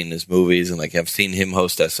like I've seen his movies and like I've seen him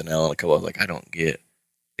host SNL and a couple of like I don't get.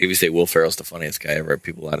 If you say Will Ferrell's the funniest guy ever,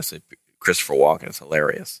 people honestly Christopher Walken is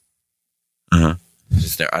hilarious. I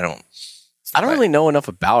don't really know enough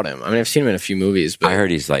about him. I mean, I've seen him in a few movies, but I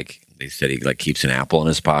heard he's like they said he like keeps an apple in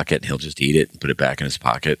his pocket and he'll just eat it and put it back in his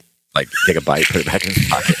pocket. Like take a bite, put it back in his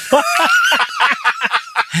pocket.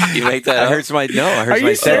 You make that? I heard somebody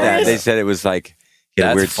said that. They said it was like he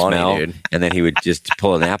had a weird smell, dude. And then he would just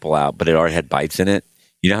pull an apple out, but it already had bites in it.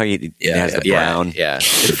 You know how it has the brown? Yeah,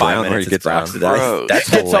 it's brown where it gets oxidized. That's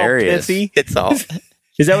hilarious. It's all.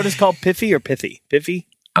 Is that what it's called? Piffy or pithy? Piffy.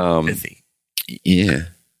 Pithy. Yeah.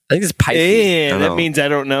 I think it's pithy. Yeah, that means I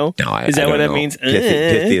don't know. No, is that what that means?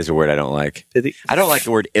 Pithy is a word I don't like. Pithy. I don't like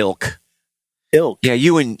the word ilk. Ilk. Yeah,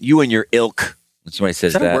 you and your ilk. When somebody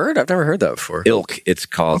says that a word? I've never heard that before. Ilk, it's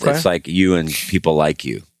called. Okay. It's like you and people like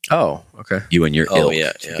you. Oh, okay. You and your ilk.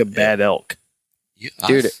 Yeah, it's like a bad elk.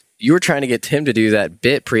 Dude, you were trying to get Tim to do that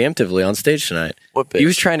bit preemptively on stage tonight. What bit? He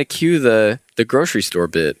was trying to cue the grocery store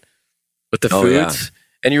bit with the foods.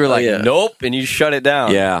 And you were like, nope, and you shut it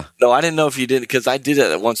down. Yeah. No, I didn't know if you did, because I did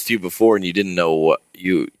it once to you before, and you didn't know what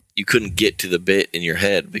you couldn't get to the bit in your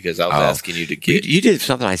head because I was asking you to get. You did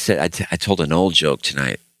something I said. I told an old joke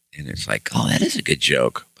tonight, and it's like, oh, that is a good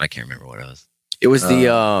joke. I can't remember what it was. It was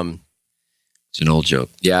it's an old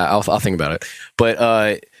joke. Yeah, I'll think about it.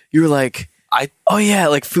 But you were like,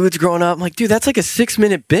 like food's growing up. I'm like, dude, that's like a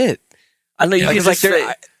 6-minute bit. I know you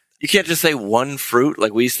can't just say one fruit.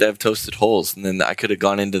 Like we used to have toasted holes, and then I could have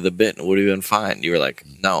gone into the bit and it would have been fine. You were like,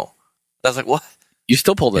 no. I was like, what? You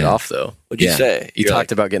still pulled it off though. What'd you say? You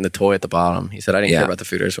talked about getting the toy at the bottom. He said, I didn't care about the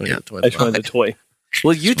food. I just wanted to get the toy. I just wanted the toy.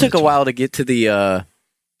 Well, you took a while to get to the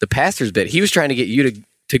pastor's bit. He was trying to get you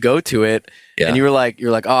to go to it, and you were like,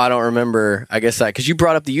 oh, I don't remember. I guess because you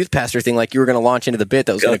brought up the youth pastor thing, like you were going to launch into the bit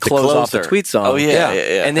that was going to close off the tweet song. Oh yeah.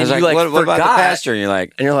 And then you what about the pastor? And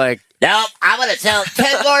you're like, nope, I'm going to tell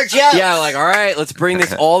 10 more jokes. Yeah, like, all right, let's bring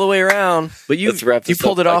this all the way around. But you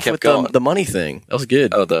pulled it off with the money thing. That was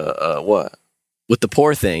good. Oh, the what? With the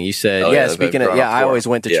poor thing, you said, speaking of, I always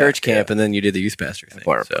went to church camp, and then you did the youth pastor thing.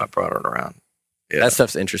 I brought it around. Yeah. That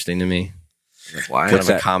stuff's interesting to me. Why? Kind of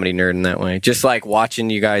a comedy nerd in that way. Just like watching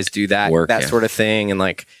you guys do that sort of thing and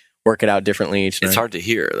like work it out differently each night. It's hard to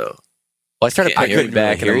hear though. Well, I started putting it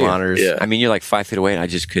back in the monitors. Yeah. I mean, you're like 5 feet away, and I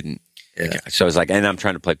just couldn't. Yeah. So I was like, and I'm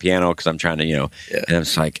trying to play piano because I'm trying to, and I'm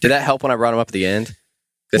just like, did that help when I brought him up at the end?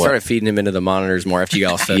 I started feeding him into the monitors more after you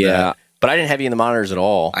all said that. but I didn't have you in the monitors at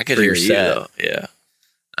all. I could for hear your you set. though. Yeah.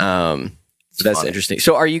 So that's interesting.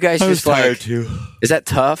 So are you guys just like? too. Is that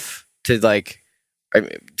tough to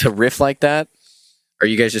to riff like that? Are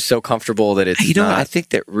you guys just so comfortable that it's? I think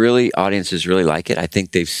that really audiences really like it. I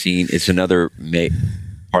think they've seen it's another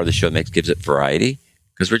part of the show that gives it variety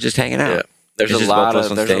because we're just hanging out. Yeah. There's a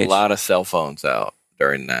lot of cell phones out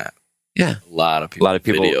during that. Yeah, a lot of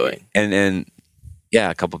people videoing, and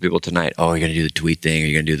a couple of people tonight. Oh, you're gonna do the tweet thing, or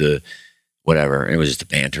you're gonna do the whatever. And it was just the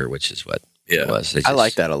banter, which is what it was. I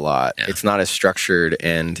like that a lot. Yeah. It's not as structured,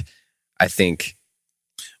 and I think.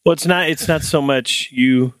 Well, it's not so much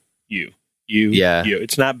you.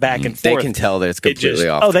 It's not back and forth. They can tell that it's completely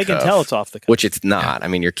off. Oh, they can tell it's off the cuff. Which it's not. I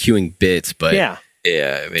mean, you're cueing bits, but yeah.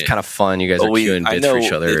 I mean, it's kind of fun. You guys are cueing bits for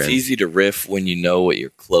each other. It's easy to riff when you know what you're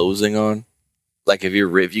closing on. Like if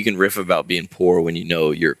you can riff about being poor when you know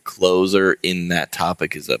your closer in that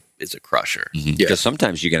topic is a crusher. Mm-hmm. Because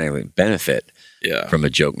sometimes you're going to benefit from a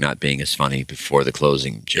joke not being as funny before the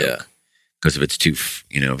closing joke. Yeah. Because if it's too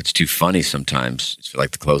funny, sometimes it's like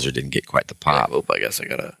the closer didn't get quite the pop. I guess I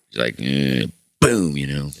gotta like boom,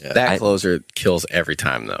 Yeah. That closer kills every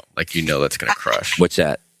time though. Like that's gonna crush. What's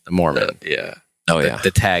that? The Mormon.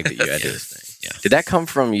 The tag that you had to this thing. Yeah. Did that come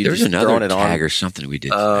from you? There's another tag or something we did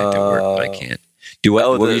tonight at work, but I can't.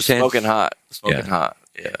 What were you saying? Smoking hot.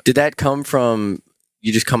 Yeah. Did that come from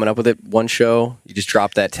you just coming up with it one show? You just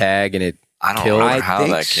dropped that tag and it killed? Know how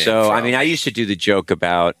that came from. I mean, I used to do the joke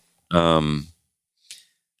about what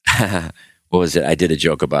was it? I did a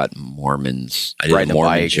joke about Mormons. I did a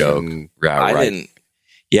Mormon joke.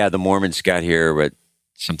 The Mormons got here, but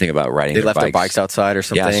something about riding. They left their bikes outside or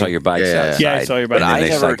something. Yeah, I saw your bikes outside. Yeah, I saw your bikes.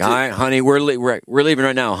 And then "Hi, honey, we're leaving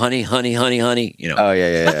right now, honey, honey, honey, honey." Oh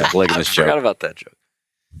yeah. The polygamous joke. I forgot about that joke.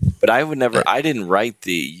 But I would never. I didn't write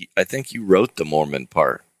I think you wrote the Mormon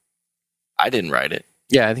part. I didn't write it.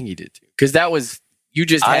 Yeah, I think you did too. Because that was. You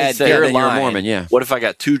just had you're a Mormon, yeah. What if I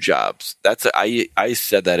got two jobs? I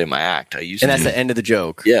said that in my act. That's the end of the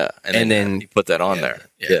joke. Yeah, and then you put that on there.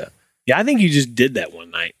 Yeah. I think you just did that one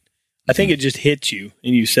night. I think it just hit you,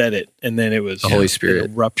 and you said it, and then it was the Holy Spirit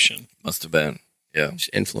an eruption. Must have been, just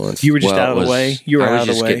influence. You were just out of the way. You were out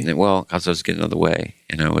of the way. Because I was getting out of the way,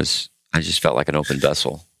 and I just felt like an open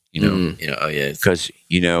vessel. Because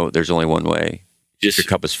there's only one way. If your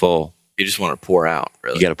cup is full. You just want to pour out,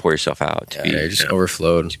 really. You got to pour yourself out. You just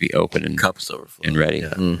overflowed. To be open and cups overflowed and ready.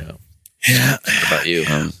 Yeah. What about you?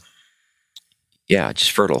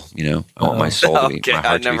 Just fertile. I want my soul to be. My heart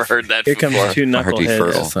I've never heard that. Here comes two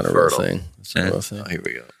knuckleheads. That's not a real thing. Oh, here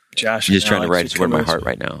we go. Josh, I'm just trying to write it's where my heart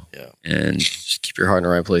right now. Yeah, and just keep your heart in the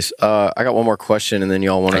right place. I got one more question, and then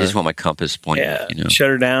y'all want. I just want my compass pointing. Yeah, shut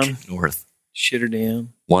her down. North. Shut her down.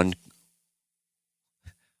 One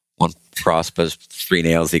cross plus 3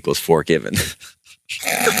 nails equals 4 given. Isn't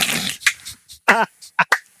that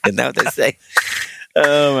what they say?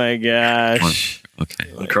 Oh my gosh!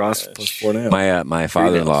 One cross plus 4 nails. My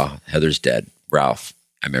father-in-law, Heather's dad, Ralph.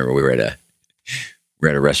 I remember we were at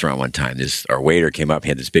a restaurant one time. Our waiter came up. He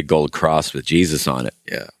had this big gold cross with Jesus on it.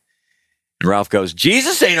 Yeah, and Ralph goes,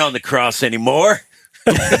 "Jesus ain't on the cross anymore."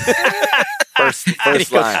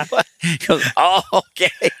 First line. He goes, "Oh,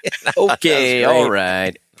 okay, all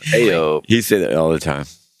right." Heyo. He said that all the time.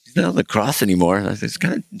 He's not on the cross anymore. I said,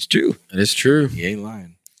 it's true. It is true. He ain't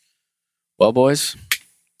lying. Well, boys.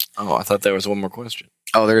 Oh, I thought there was one more question.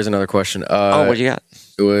 Oh, there is another question. What you got?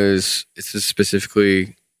 This is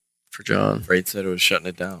specifically for John. Freight said it was shutting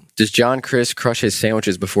it down. Does John Crist crush his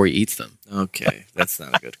sandwiches before he eats them? Okay, that's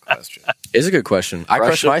not a good question. It's a good question. I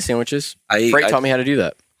crush my sandwiches. Freight taught me how to do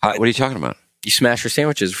that. What are you talking about? You smash your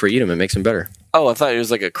sandwiches before you eat them. It makes them better. Oh, I thought it was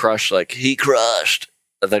like a crush, like he crushed.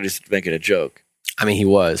 I thought he was making a joke. I mean, he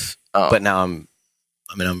was, but now I'm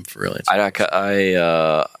for real.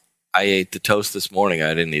 I ate the toast this morning.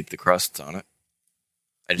 I didn't eat the crusts on it.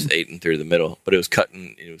 I just ate them through the middle, but it was cut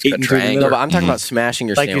triangle. No, but I'm talking about smashing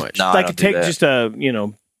your sandwich. Take just a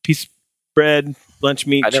piece of bread, lunch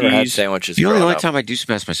meat, I never cheese. had sandwiches. The only time I do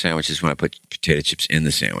smash my sandwich is when I put potato chips in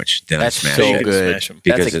the sandwich. Then that's I smash so it. good.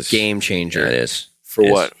 That's a game changer. Yeah, it is. For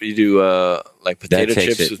what? You do like potato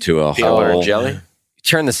chips with to a peanut butter and jelly? You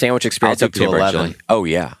turn the sandwich experience up to 11. Oh,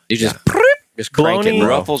 yeah. You just crank it.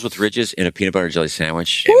 Ruffles with ridges in a peanut butter and jelly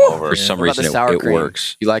sandwich. For some reason, it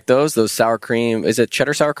works. You like those? Those sour cream. Is it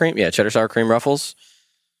cheddar sour cream? Yeah, cheddar sour cream Ruffles.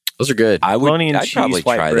 Those are good. I'd probably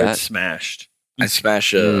try that. Smashed. I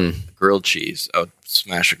smash a grilled cheese. I would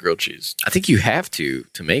smash a grilled cheese. I think you have to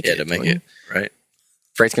make it. Yeah, to make it, right?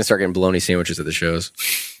 Freight's going to start getting bologna sandwiches at the shows.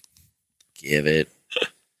 Give it.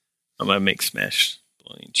 I'm going to make smashed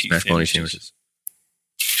bologna cheese sandwiches.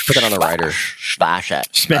 Put that on the rider. Smash it.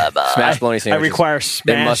 Smashed bologna I sandwiches. require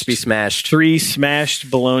They must be smashed. 3 smashed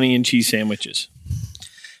bologna and cheese sandwiches.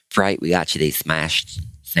 Right, we got you these smashed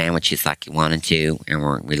sandwiches like you wanted to,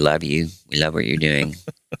 and we love you. We love what you're doing.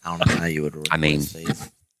 I don't know how you would. I mean,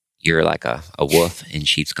 you're like a wolf in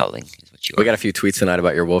sheep's clothing. Is what you are. We got a few tweets tonight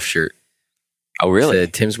about your wolf shirt. Oh, really?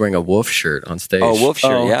 Said Tim's wearing a wolf shirt on stage. Oh, wolf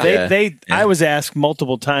shirt, yeah. I was asked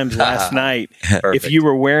multiple times last night Perfect. if you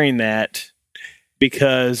were wearing that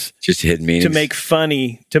because Just hidden meanings. to make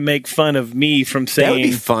fun of me from That would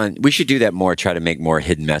be saying fun. We should do that more. Try to make more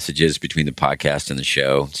hidden messages between the podcast and the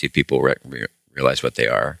show. See if people realize what they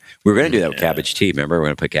are. We were going to do that with cabbage tea. Remember, we're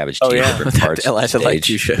going to put cabbage tea in different parts. That lasted of the like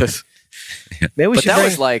stage. 2 shows. maybe we But should that bring,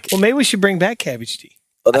 was like- maybe we should bring back cabbage tea.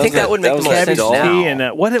 I think that would make the most Cabbage sense now. tea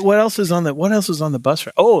and what else is on the bus?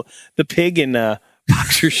 Oh, the pig in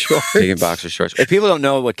boxer shorts. Pig and boxer shorts. If people don't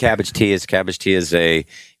know what cabbage tea is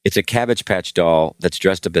it's a Cabbage Patch doll that's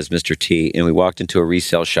dressed up as Mr. T. And we walked into a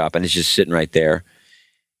resale shop and it's just sitting right there.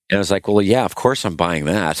 And I was like, well, yeah, of course I'm buying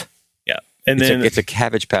that. Yeah, and then It's a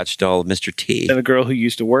Cabbage Patch doll of Mr. T. And a girl who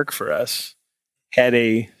used to work for us had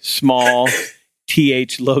a small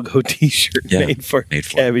TH logo T-shirt made for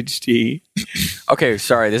cabbage tea. Okay,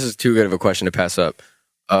 sorry. This is too good of a question to pass up.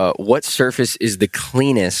 What surface is the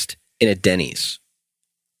cleanest in a Denny's?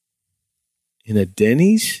 In a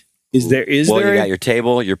Denny's? Is there you got your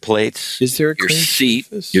table, your plates, is there a your clean seat,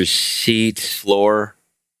 surface? your seat, floor.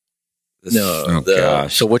 No. Oh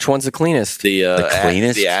gosh. So which one's the cleanest? The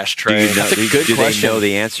cleanest? the ashtray. That's a good do question. they know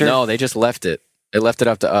the answer? No, they just left it. They left it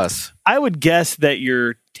up to us. I would guess that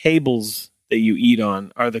your tables that you eat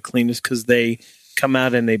on are the cleanest because they come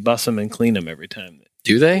out and they bust them and clean them every time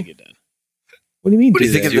Do they they? get done. What do you mean? What do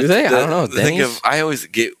you think they? of Do they? I don't know. Denny's? I always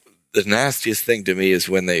get the nastiest thing to me is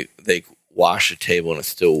when they wash a table and it's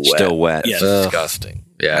still wet. Still wet. Yes. It's disgusting.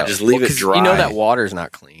 Yeah. I just leave it 'cause dry. You know that water's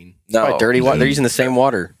not clean. It's No. probably dirty water. They're using the same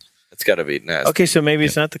water. It's got to be nasty. Okay, so maybe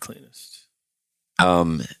it's not the cleanest.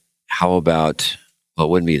 How about? Well, it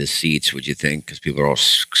wouldn't be the seats, would you think? Because people are all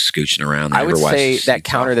scooching around. They I would never wash say the that seats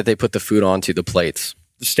counter off. that they put the food onto, the plates.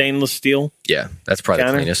 The stainless steel Yeah, that's probably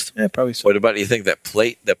counter? the cleanest. Yeah, probably so. What about you think that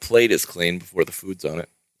plate? That plate is clean before the food's on it.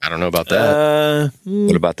 I don't know about that.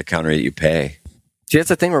 What about the counter that you pay? See, that's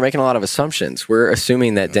the thing. We're making a lot of assumptions. We're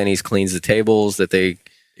assuming that Denny's cleans the tables, that they...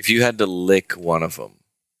 If you had to lick one of them,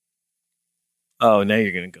 Oh, now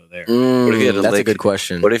you're going to go there. what if you had to that's a lick? good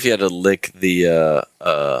question. What if you had to lick the?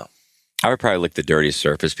 I would probably lick the dirtiest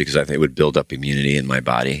surface because I think it would build up immunity in my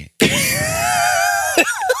body.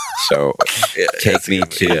 So take me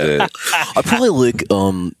to the. I'd probably lick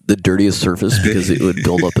the dirtiest surface because it would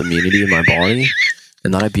build up immunity in my body,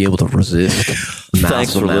 and then I'd be able to resist a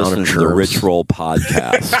massive amount of germs. Rich Roll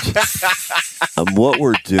podcast. What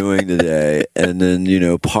we're doing today, and then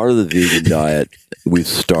part of the vegan diet we've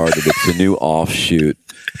started. It's a new offshoot.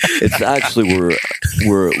 It's actually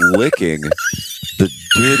we're licking the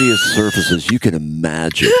dirtiest surfaces you can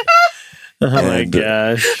imagine. Oh my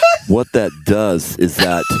gosh. What that does is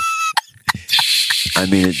that,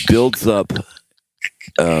 it builds up,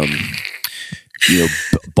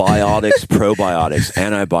 biotics, probiotics,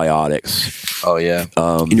 antibiotics. Oh yeah.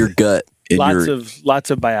 In your gut. Lots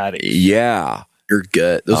of biotics. Yeah. Your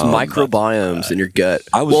gut. Those microbiomes in your gut.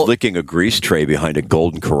 I was licking a grease tray behind a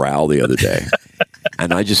Golden Corral the other day,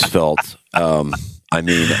 and I just felt. I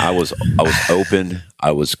was open.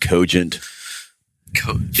 I was cogent,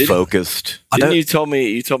 focused. Didn't you told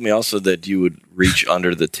me also that you would reach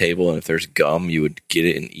under the table and if there's gum, you would get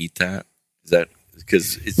it and eat that? Is that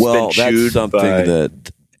because it's been chewed that's something by...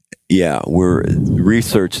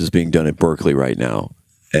 research is being done at Berkeley right now,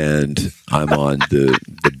 and I'm on the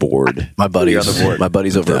board. My buddy's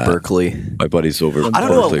over at Berkeley. My buddy's over. I don't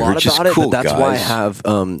Berkeley, know a lot which is about it, cool, but that's why I guys. have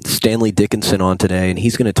Stanley Dickinson on today, and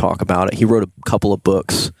he's going to talk about it. He wrote a couple of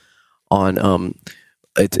books on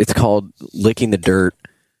it's called "Licking the Dirt"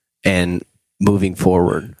 and "Moving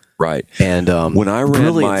Forward." Right. And when I ran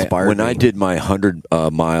really I did my 100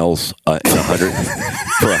 miles in 100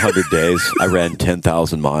 for 100 days, I ran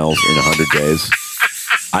 10,000 miles in 100 days.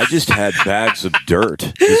 I just had bags of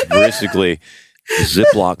dirt, just basically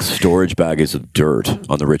Ziploc storage bags of dirt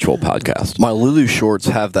on the Ritual podcast. My Lulu shorts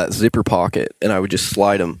have that zipper pocket, and I would just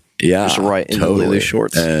slide them, just right into the Lulu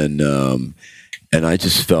shorts. And I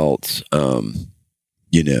just felt, I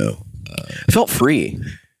felt free.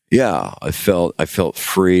 Yeah, I felt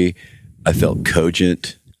free. I felt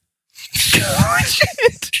cogent.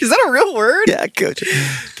 Is that a real word? Yeah, cogent.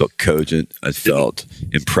 Felt cogent. I felt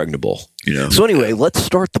impregnable. So anyway, let's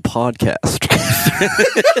start the podcast.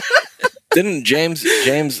 Didn't James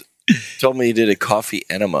told me he did a coffee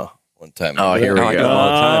enema one time. Oh, here we I do go. it all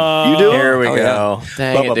the time. You do? Here we Oh, go.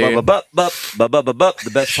 Dang it, dude.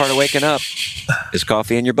 The best part of waking up is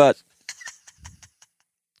coffee in your butt.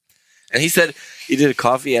 And he said he did a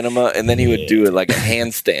coffee enema, and then he would do like a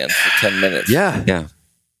handstand for 10 minutes. Yeah. Yeah.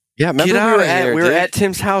 Yeah, remember Get we were, outta here, we were dude. at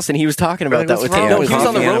Tim's house, and he was talking about that what's with wrong him. No, with he was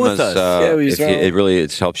on the Coffee road with enemas, us. Yeah, he was wrong. it really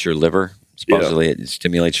helps your liver. Supposedly, it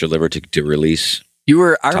stimulates your liver to release. You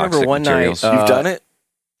were. I remember Toxic one materials. night. You've done it?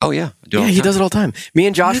 Oh yeah, I do all Yeah, the he time. does it all the time. Me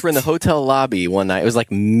and Josh were in the hotel lobby one night. It was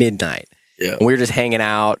like midnight. Yeah. And we were just hanging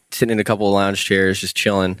out, sitting in a couple of lounge chairs, just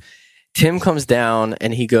chilling. Tim comes down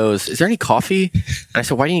and he goes, "Is there any coffee?" And I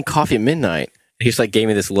said, "Why do you need coffee at midnight?" And he just like gave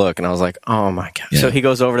me this look, and I was like, "Oh my god!" Yeah. So he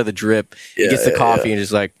goes over to the drip, he gets the coffee, and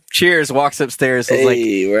just like, "Cheers!" Walks upstairs. So I was like,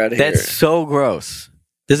 We're out of here. "That's so gross."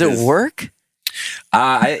 Does it work?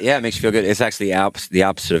 Yeah, it makes you feel good. It's actually the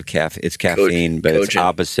opposite of caffeine. It's caffeine, but it's Cogent.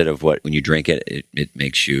 opposite of what when you drink it, it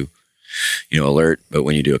makes you, alert. But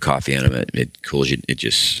when you do a coffee enema, it cools you. It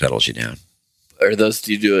just settles you down. Or those,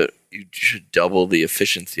 do you do it? You should double the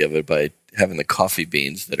efficiency of it by having the coffee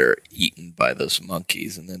beans that are eaten by those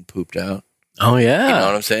monkeys and then pooped out. Oh yeah, You know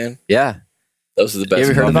what I'm saying? yeah. Those are the best. You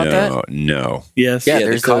ever heard ones. about that? No. Yes. Yeah, the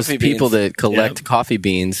there's those coffee people beans. that collect coffee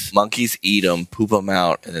beans, Monkeys eat them, poop them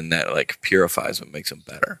out, and then that like purifies them, makes them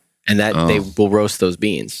better. and that they will roast those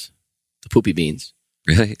beans, the poopy beans.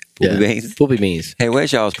 Really? Poopy beans? Poopy beans. Hey,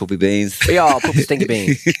 where's y'all's poopy beans? We all poopy stinky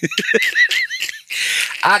beans.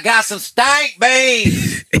 I got some stank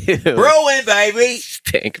beans Ew. brewing, baby.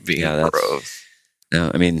 Stink beans. Yeah, that's Gross.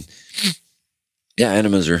 no. I mean, yeah,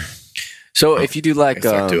 enemas are. So if you do like,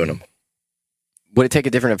 Start doing them. would it take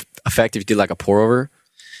a different effect if you did like a pour over?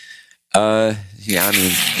 Yeah, I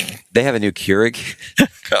mean, they have a new Keurig.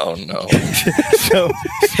 Oh no! So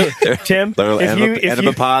Tim,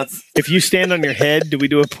 if you stand on your head, do we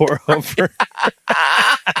do a pour over?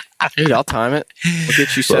 Dude, I'll time it. We'll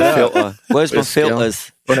get you set up. Filter. Where's my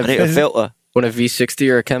filters? I need a filter. Want a V60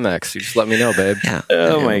 or a Chemex? You just let me know, babe. Yeah.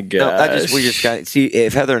 Oh my god! No, we just got see.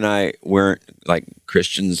 If Heather and I weren't like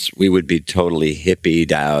Christians, we would be totally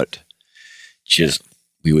hippied out. Just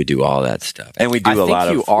we would do all that stuff, and we do I a think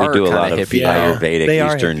lot you of are we do a kinda lot of hippie. Ayurvedic They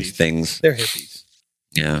are Eastern hippies. things. They're hippies.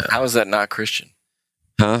 Yeah. How is that not Christian?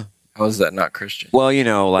 Huh? How is that not Christian? Well,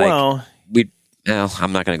 like Well, we. No,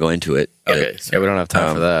 I'm not going to go into it. Okay, Yeah, we don't have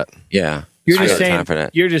time for that. Yeah. you're I just got saying time for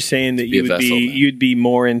that. you're just saying that Be a you would vessel, be man. you'd be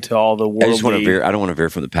more into all the worldly. I just want to veer. I don't want to veer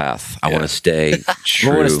from the path. I want to stay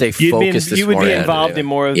true. I want to stay focused this you would be morning. involved in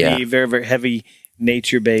more of Yeah. the very very heavy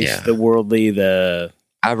nature based, Yeah. the worldly, the.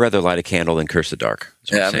 I'd rather light a candle than curse the dark.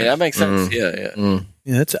 is what Yeah, I'm I mean saying. that makes sense. Yeah.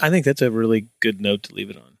 Yeah, I think that's a really good note to leave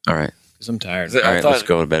it on All right. because I'm tired. I All right, thought- let's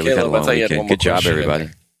go to bed. We've had a Caleb, I long thought you had weekend. one more Good job, question in everybody.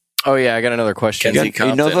 there. Oh, yeah, I got another question. Kenzie You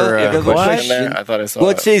Compton. know or, you got a question question? in there? I thought I saw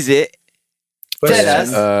What that. is it? Tell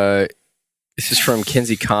us. This is from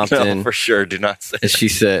Kenzie Compton. No, for sure. Do not say. And she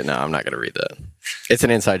said, no, I'm not going to read that. It's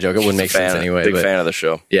an inside joke. It wouldn't make sense anyway. Big but fan of the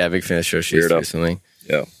show. Yeah, big fan of the show. She used to Weirdo. do something.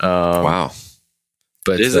 Yeah. Wow.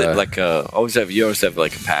 But Is it like you always have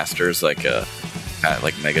like pastors like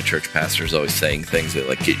mega church pastors always saying things that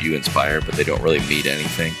like get you inspired, but they don't really mean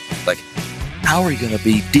anything. Like, how are you going to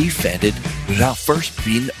be defended without first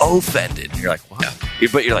being offended? And you're like, what?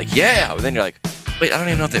 But you're like, yeah. But then you're like, wait, I don't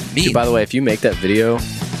even know what that means. Dude, by the way, if you make that video,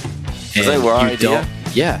 Is that our you idea? don't,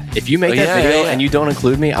 yeah, if you make Oh, that yeah, video yeah, yeah. and you don't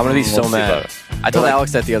include me, I'm gonna be so We'll see mad. about it. I told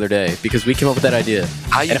Alex that the other day because we came up with that idea.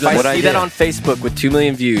 How you And if gonna- I what see idea? that on Facebook with 2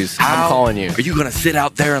 million views, How I'm calling you. Are you going to sit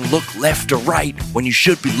out there and look left or right when you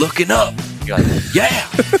should be looking up? You're like, yeah.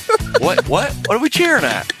 What are we cheering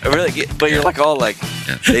at? I really get, but you're like all like,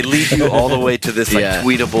 they lead you all the way to this like Yeah.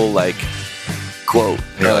 tweetable like quote.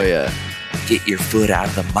 They're Oh like, yeah. get your foot out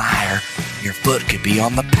of the mire. Your foot could be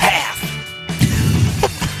on the path.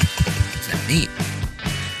 What's that mean?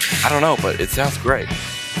 I don't know, but it sounds great.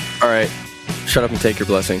 All right, shut up and take your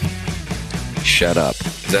blessing. Shut up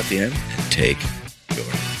Is that the end? and take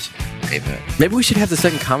Yours. Amen. Maybe we should have the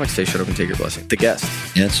second comic say "Shut up and take your blessing." The guest,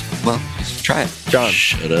 Yes. Well, just try it. John.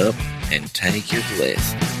 Shut up and take your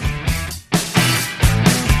blessing.